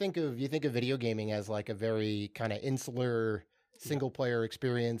 You think of video gaming as like a very kind of insular single player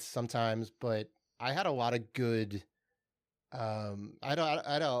experience sometimes, but I had a lot of good, I had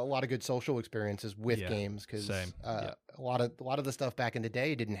a lot of good social experiences with games because a lot of the stuff back in the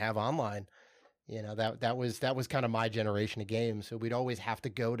day didn't have online. That was kind of my generation of games. So we'd always have to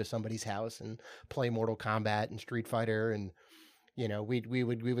go to somebody's house and play Mortal Kombat and Street Fighter, and we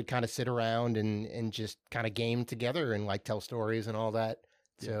would kind of sit around and just kind of game together and like tell stories and all that.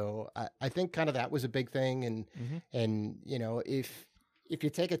 Yeah. So I think kind of that was a big thing, and if you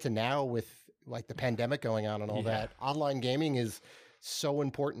take it to now with like the pandemic going on and all that, online gaming is so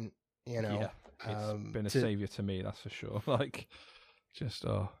important, it's been a savior to me, that's for sure. Like just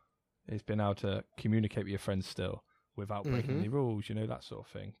it's been able to communicate with your friends still without breaking any rules, that sort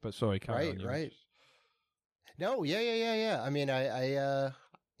of thing. But sorry, carry on. Right. No, yeah. I mean,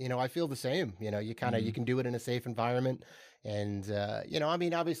 I feel the same. You kind of you can do it in a safe environment, and I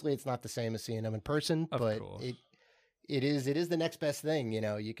mean, obviously, it's not the same as seeing them in person, but it is the next best thing.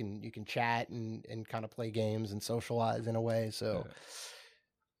 You can chat and kind of play games and socialize in a way. So.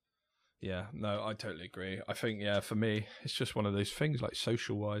 Yeah, no, I totally agree. I think, for me, it's just one of those things, like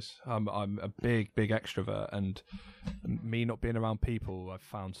social-wise. I'm a big extrovert, and me not being around people I've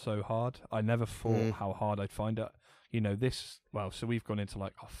found so hard. I never thought how hard I'd find it. So we've gone into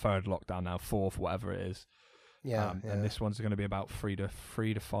like our third lockdown now, fourth, whatever it is. And this one's going to be about 3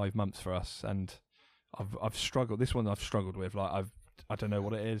 to 5 months for us, and I've struggled. This one I've struggled with. Like I don't know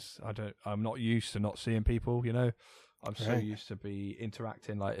what it is. I'm not used to not seeing people, I'm so used to be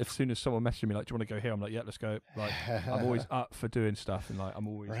interacting. Like as soon as someone messages me, like, "Do you want to go here?" I'm like, "Yeah, let's go." Like I'm always up for doing stuff, and like I'm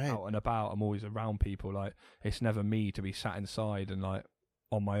always out and about. I'm always around people. Like it's never me to be sat inside and like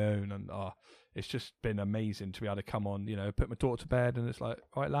on my own. And it's just been amazing to be able to come on. Put my daughter to bed, and it's like,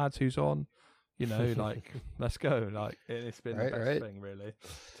 "All right, lads, who's on?" Like let's go. Like it's been the best thing really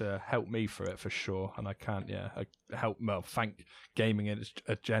to help me through it for sure. And I can't, thank gaming in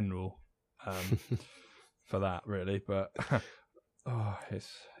a general. For that really, but it's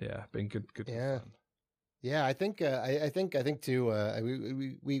been good fun. Yeah, I think too.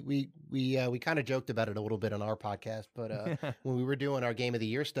 We kind of joked about it a little bit on our podcast, but when we were doing our Game of the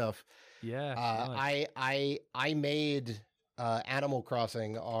Year stuff, nice. I made Animal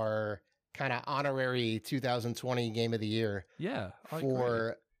Crossing our kind of honorary 2020 Game of the Year. Yeah,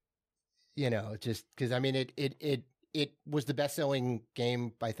 for just because I mean it was the best selling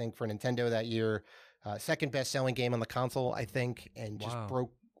game I think for Nintendo that year. Second best selling game on the console, I think, and just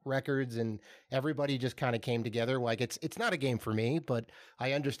broke records, and everybody just kind of came together. Like it's not a game for me, but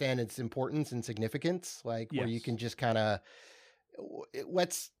I understand its importance and significance. Like where you can just kind of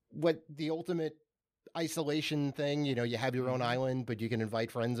what the ultimate isolation thing. You have your own island, but you can invite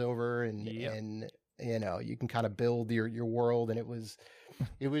friends over, and you can kind of build your world. And it was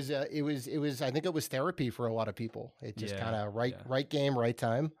I think it was therapy for a lot of people. It just kind of right game, right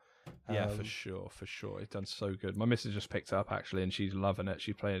time. Yeah, for sure. It's done so good. My missus just picked it up actually, and she's loving it.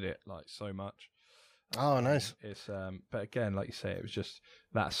 She played it like so much. Oh, nice. It's but again, like you say, it was just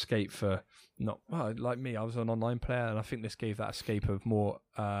that escape for not like me. I was an online player, and I think this gave that escape of more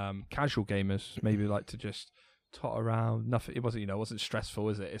casual gamers, maybe like to just tot around. Nothing. It wasn't, it wasn't stressful,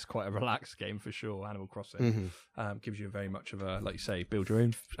 is it? It's quite a relaxed game for sure. Animal Crossing gives you very much of a, like you say, build your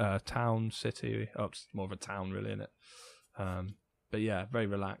own town, city. Oh, it's more of a town, really, isn't it? But yeah, very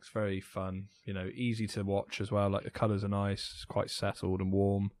relaxed, very fun. Easy to watch as well. Like the colours are nice, it's quite settled and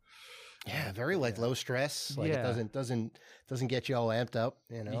warm. Yeah, very low stress. Like it doesn't get you all amped up.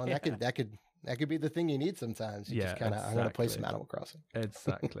 And that could be the thing you need sometimes. You just kind of I'm gonna play some Animal Crossing.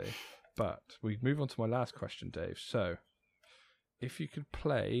 Exactly. But we move on to my last question, Dave. So, if you could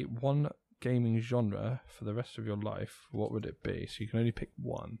play one gaming genre for the rest of your life, what would it be? So you can only pick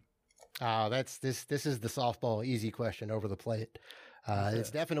one. This is the softball easy question over the plate. It's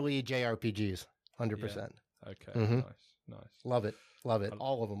definitely JRPGs, 100%. Okay, nice. Love it,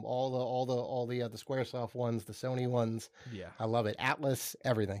 all of them, all the SquareSoft ones, the Sony ones. Yeah, I love it. Atlas,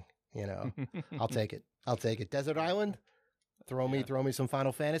 everything. I'll take it. Desert Island, throw me some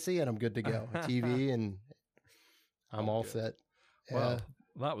Final Fantasy, and I'm good to go. TV, and I'm all set. Yeah.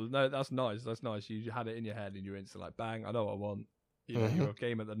 Well, that's nice. That's nice. You had it in your head, and you're instant like, bang! I know what I want. You're a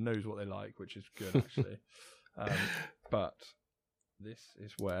gamer that knows what they like, which is good actually. But this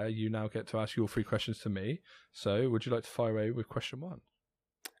is where you now get to ask your 3 questions to me. So, would you like to fire away with question 1?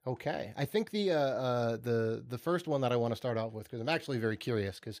 Okay, I think the first one that I want to start off with, because I'm actually very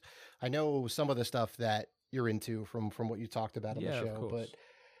curious, because I know some of the stuff that you're into from what you talked about on the show.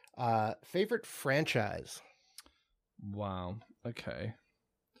 But favorite franchise? Wow. Okay.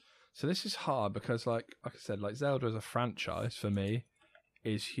 So this is hard because, like I said, like Zelda as a franchise for me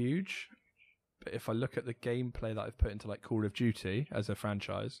is huge. But if I look at the gameplay that I've put into like Call of Duty as a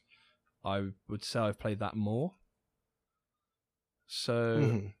franchise, I would say I've played that more.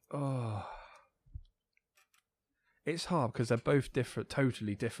 So, it's hard because they're both different,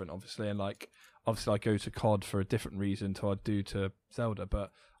 totally different, obviously. And like, obviously I go to COD for a different reason to I do to Zelda.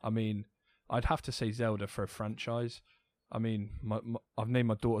 But I mean, I'd have to say Zelda for a franchise. I mean, I've named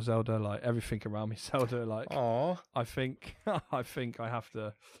my daughter Zelda. Like everything around me, Zelda. Like, aww. I think I have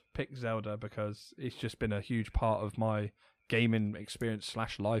to pick Zelda because it's just been a huge part of my gaming experience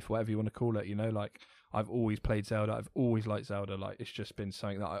 / life, whatever you want to call it. Like I've always played Zelda. I've always liked Zelda. Like it's just been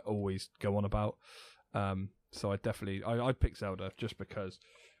something that I always go on about. So I'd pick Zelda just because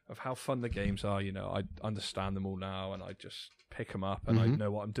of how fun the games are. I understand them all now, and I just pick them up, and I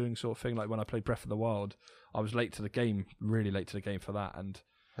know what I'm doing, sort of thing. Like when I played Breath of the Wild, I was late to the game, really late to the game for that, and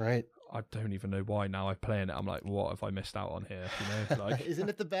right. I don't even know why now I'm playing it. I'm like, what have I missed out on here? Like, isn't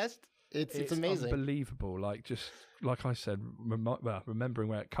it the best? It's amazing, unbelievable. Like just like I said, remembering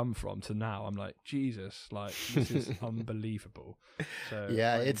where it come from to now, I'm like, Jesus, like this is unbelievable. So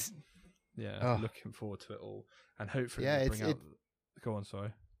yeah, looking forward to it all, and hopefully bring out. Go on,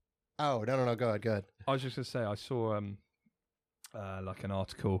 sorry. Oh no, go ahead. I was just gonna say I saw like an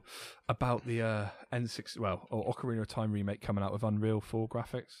article about the N6, or Ocarina of Time remake coming out with Unreal 4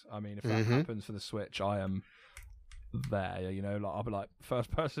 graphics. I mean, if that happens for the Switch, I am there. Like I'll be like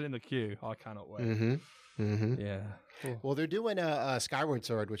first person in the queue. I cannot wait. Yeah. Cool. Well, they're doing a Skyward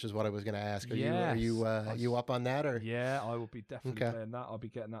Sword, which is what I was going to ask. Are you up on that? Or yeah, I will be definitely playing that. I'll be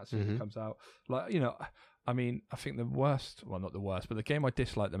getting that as soon as it comes out. Like I mean, I think the worst, well, not the worst, but the game I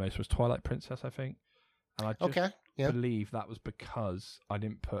disliked the most was Twilight Princess, I think. And I just believe that was because I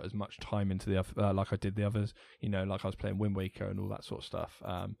didn't put as much time into the other, like I did the others, like I was playing Wind Waker and all that sort of stuff.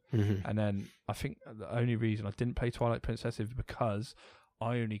 And then I think the only reason I didn't play Twilight Princess is because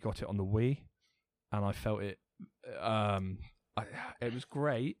I only got it on the Wii, and I felt it, it was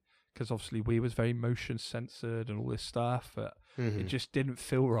great, because obviously Wii was very motion censored and all this stuff, but it just didn't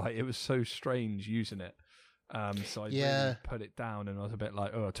feel right. It was so strange using it. So I really put it down, and I was a bit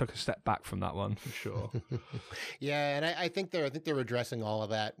like, I took a step back from that one for sure. Yeah, and I think they're addressing all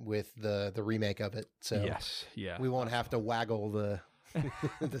of that with the remake of it. So yes, we won't have to waggle the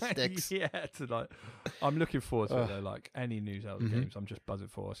sticks. I'm looking forward to it though. Like any new Zelda games, I'm just buzzing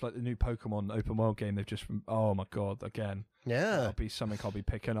for. It's like the new Pokemon open world game. They've just, oh my god, again. Yeah, that'll be something I'll be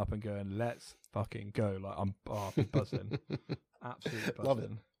picking up and going, let's fucking go. Like I'll be buzzing, absolutely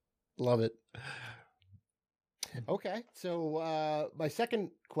buzzing. Love it. Okay, so my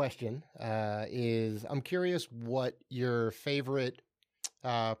second question is, I'm curious what your favorite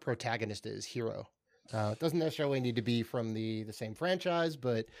protagonist is, hero. It doesn't necessarily need to be from the same franchise,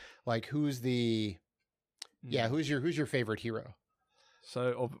 but like who's your favorite hero?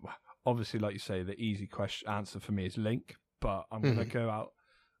 So obviously, like you say, the easy answer for me is Link, but I'm gonna go out.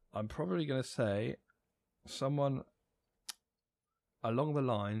 I'm probably gonna say someone along the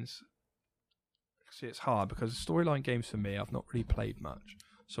lines. see, it's hard because storyline games for me, I've not really played much.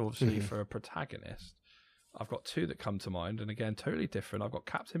 So obviously for a protagonist, I've got two that come to mind, and again, totally different. I've got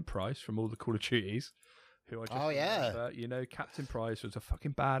Captain Price from all the Call of Duties, who I just remember, you know, Captain Price was a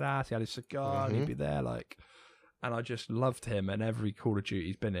fucking badass. He had his cigar, and he'd be there, like, and I just loved him in every Call of Duty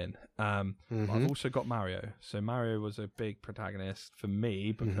he's been in. I've also got Mario. So Mario was a big protagonist for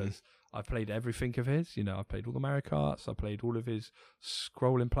me because I've played everything of his. You know, I've played all the Mario Karts. I played all of his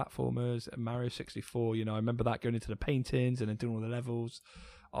scrolling platformers, Mario 64. You know, I remember that going into the paintings and then doing all the levels.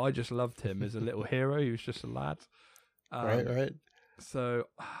 I just loved him as a little hero. He was just a lad. Right. So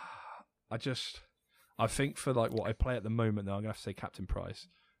I think for like what I play at the moment, though, I'm going to have to say Captain Price.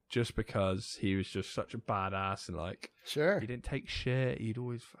 Just because he was just such a badass and like, he didn't take shit. He'd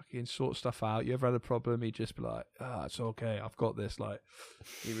always fucking sort stuff out. You ever had a problem? He'd just be like, it's okay. I've got this. Like,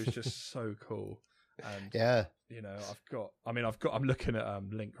 he was just so cool. And you know, I'm looking at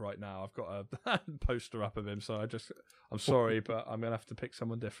Link right now. I've got a poster up of him. So I'm sorry, but I'm gonna have to pick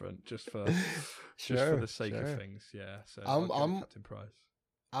someone different just for the sake of things. Yeah. So I'm Captain Price.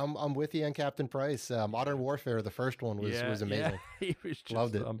 I'm with you on Captain Price. Modern Warfare, the first one was amazing. Yeah. He was just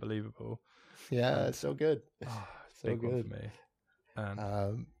loved it. Unbelievable. Yeah, so good. So big good one for me.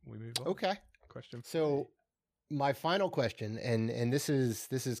 And we move on. Okay. Question. So my final question, and this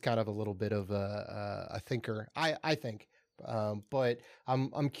is kind of a little bit of a thinker, I think, but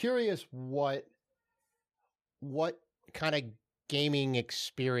I'm curious what kind of gaming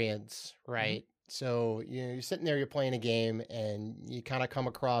experience, right? So you're sitting there, you're playing a game, and you kind of come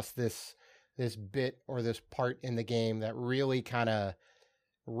across this bit or this part in the game that really kind of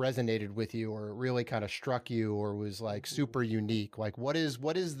resonated with you, or really kind of struck you, or was like super unique. Like what is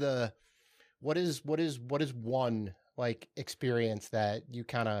one like experience that you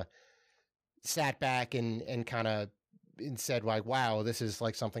kind of sat back and kind of and said like, wow, this is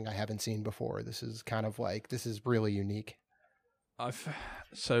like something I haven't seen before. This is kind of like, this is really unique.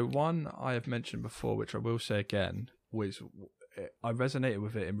 So one I have mentioned before, which I will say again, was I resonated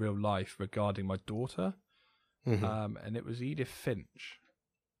with it in real life regarding my daughter, and it was Edith Finch.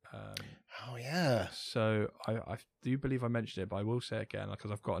 Oh yeah. So I do believe I mentioned it, but I will say it again because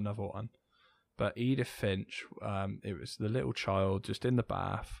I've got another one. But Edith Finch, it was the little child just in the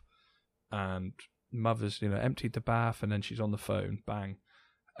bath, and mother's emptied the bath, and then she's on the phone, bang,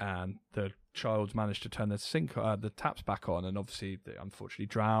 and the child's managed to turn the taps back on, and obviously they unfortunately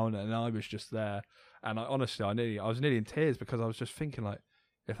drowned, and I was just there, and I was nearly in tears because I was just thinking like,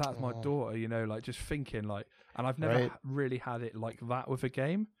 if that's my daughter, like just thinking like, and I've never really had it like that with a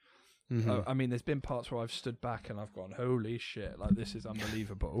game. I mean, there's been parts where I've stood back and I've gone, holy shit, like this is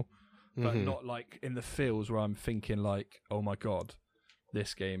unbelievable, but not like in the feels where I'm thinking like, oh my god,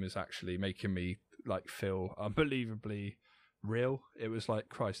 this game is actually making me like feel unbelievably real. It was like,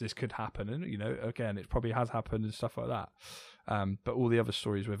 Christ, this could happen, and again, it probably has happened and stuff like that. But all the other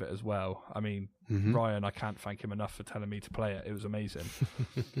stories with it as well. I mean, Ryan, I can't thank him enough for telling me to play it. It was amazing.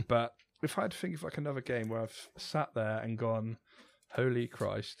 But if I had to think of like another game where I've sat there and gone, holy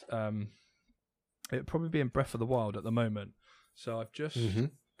Christ, it'd probably be in Breath of the Wild at the moment. So I've just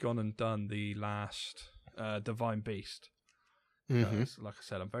gone and done the last Divine Beast. Like I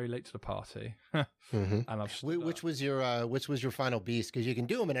said, I'm very late to the party, and which was your final beast? Because you can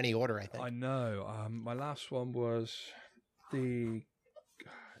do them in any order, I think. I know. My last one was the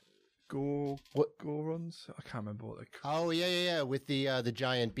Gorons. I can't remember what they called. Oh yeah, with the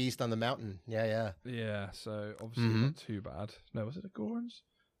giant beast on the mountain. Yeah. So obviously not too bad. No, was it the Gorons?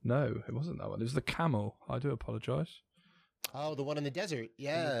 No, it wasn't that one. It was the camel. I do apologize. Oh, the one in the desert.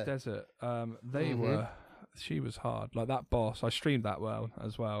 Yeah, in the desert. They were. She was hard. Like that boss, I streamed that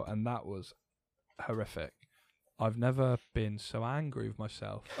as well, and that was horrific. I've never been so angry with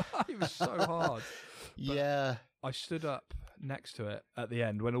myself. It was so hard. Yeah. I stood up next to it at the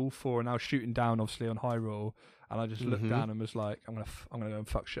end when all four are now shooting down, obviously on Hyrule, and I just looked down and was like, I'm gonna go and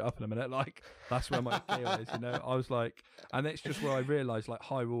fuck shit up in a minute. Like that's where my KO is, I was like, and it's just where I realised like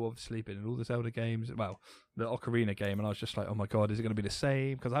Hyrule obviously been in all the Zelda games, well, the Ocarina game, and I was just like, oh my god, is it going to be the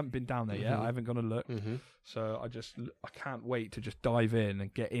same? Because I haven't been down there yet. I haven't gone and looked. So I can't wait to just dive in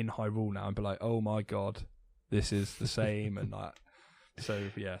and get in Hyrule now and be like, oh my god, this is the same. And like, so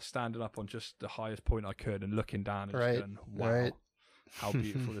yeah, standing up on just the highest point I could and looking down and just going, wow, how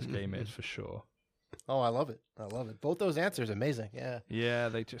beautiful this game is for sure. Oh, I love it. Both those answers, amazing. Yeah,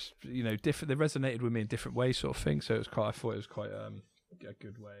 they just different. They resonated with me in different ways, sort of thing. So I thought it was quite a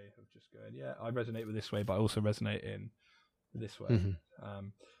good way of just going, yeah, I resonate with this way, but I also resonate in this way.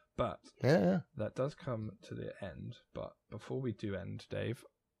 But that does come to the end. But before we do end, Dave,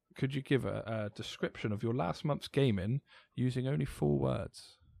 could you give a description of your last month's gaming using only 4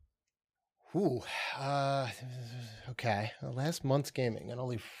 words? Ooh, okay. Last month's gaming and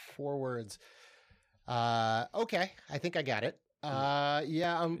only 4 words. Okay, I think I got it. I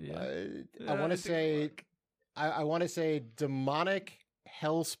want to say, I want to say demonic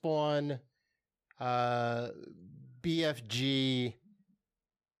hellspawn, BFG,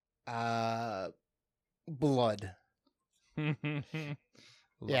 blood.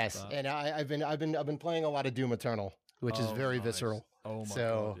 Yes, that. and I've been playing a lot of Doom Eternal, which is very nice. visceral. Oh my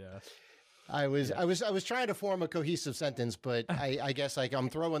God, yes. I was trying to form a cohesive sentence, but I guess like I'm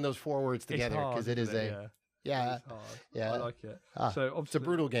throwing those 4 words together because it is I like it. So obviously, it's a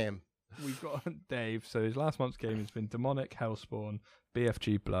brutal game. We've got Dave. So his last month's game has been Demonic Hellspawn,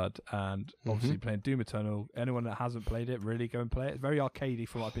 BFG Blood, and obviously playing Doom Eternal. Anyone that hasn't played it, really go and play it. It's very arcadey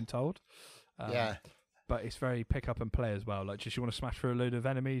from what I've been told. But it's very pick up and play as well. Like, just you want to smash through a load of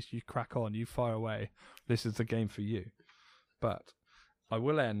enemies, you crack on, you fire away. This is the game for you. But I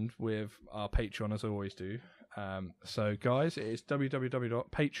will end with our Patreon, as I always do. So, guys, it is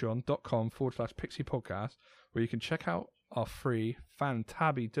www.patreon.com/Pixie Podcast, where you can check out our free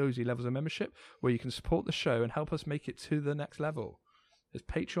fan-tabby dozy levels of membership, where you can support the show and help us make it to the next level. It's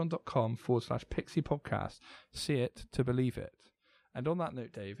patreon.com/Pixie Podcast. See it to believe it. And on that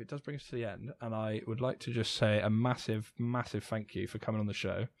note, Dave, it does bring us to the end, and I would like to just say a massive, massive thank you for coming on the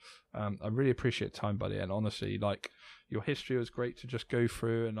show. I really appreciate time, buddy, and honestly, like, your history was great to just go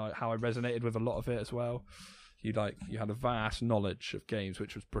through, and like, how I resonated with a lot of it as well. You had a vast knowledge of games,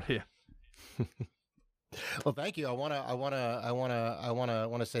 which was brilliant. Well, thank you. I want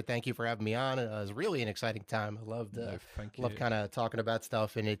to say thank you for having me on. It was really an exciting time. I loved kind of talking about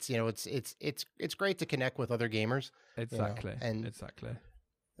stuff, and it's great to connect with other gamers. Exactly.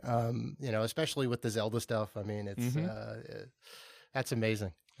 Especially with the Zelda stuff. I mean, it's that's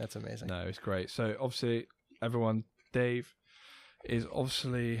amazing. That's amazing. No, it's great. So obviously, everyone, Dave is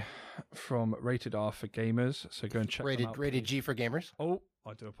obviously from Rated R for Gamers. So go and check them out. Rated G for gamers. Oh,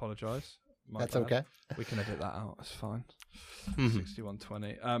 I do apologize. That's bad. Okay. We can edit that out. It's fine.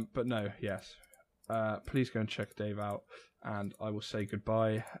 6120. But no, yes. Please go and check Dave out, and I will say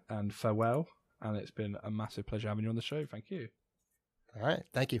goodbye and farewell. And it's been a massive pleasure having you on the show. Thank you. All right.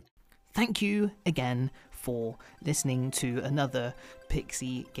 Thank you. Thank you again for listening to another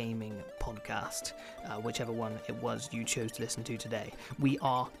Pixie Gaming podcast, whichever one it was you chose to listen to today. We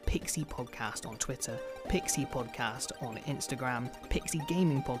are Pixie Podcast on Twitter, Pixie Podcast on Instagram, Pixie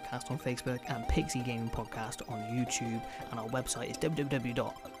Gaming Podcast on Facebook, and Pixie Gaming Podcast on YouTube. And our website is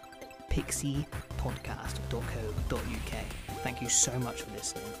www.pixiepodcast.co.uk. Thank you so much for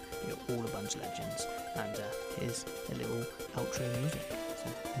listening. You're all a bunch of legends. And here's a little outro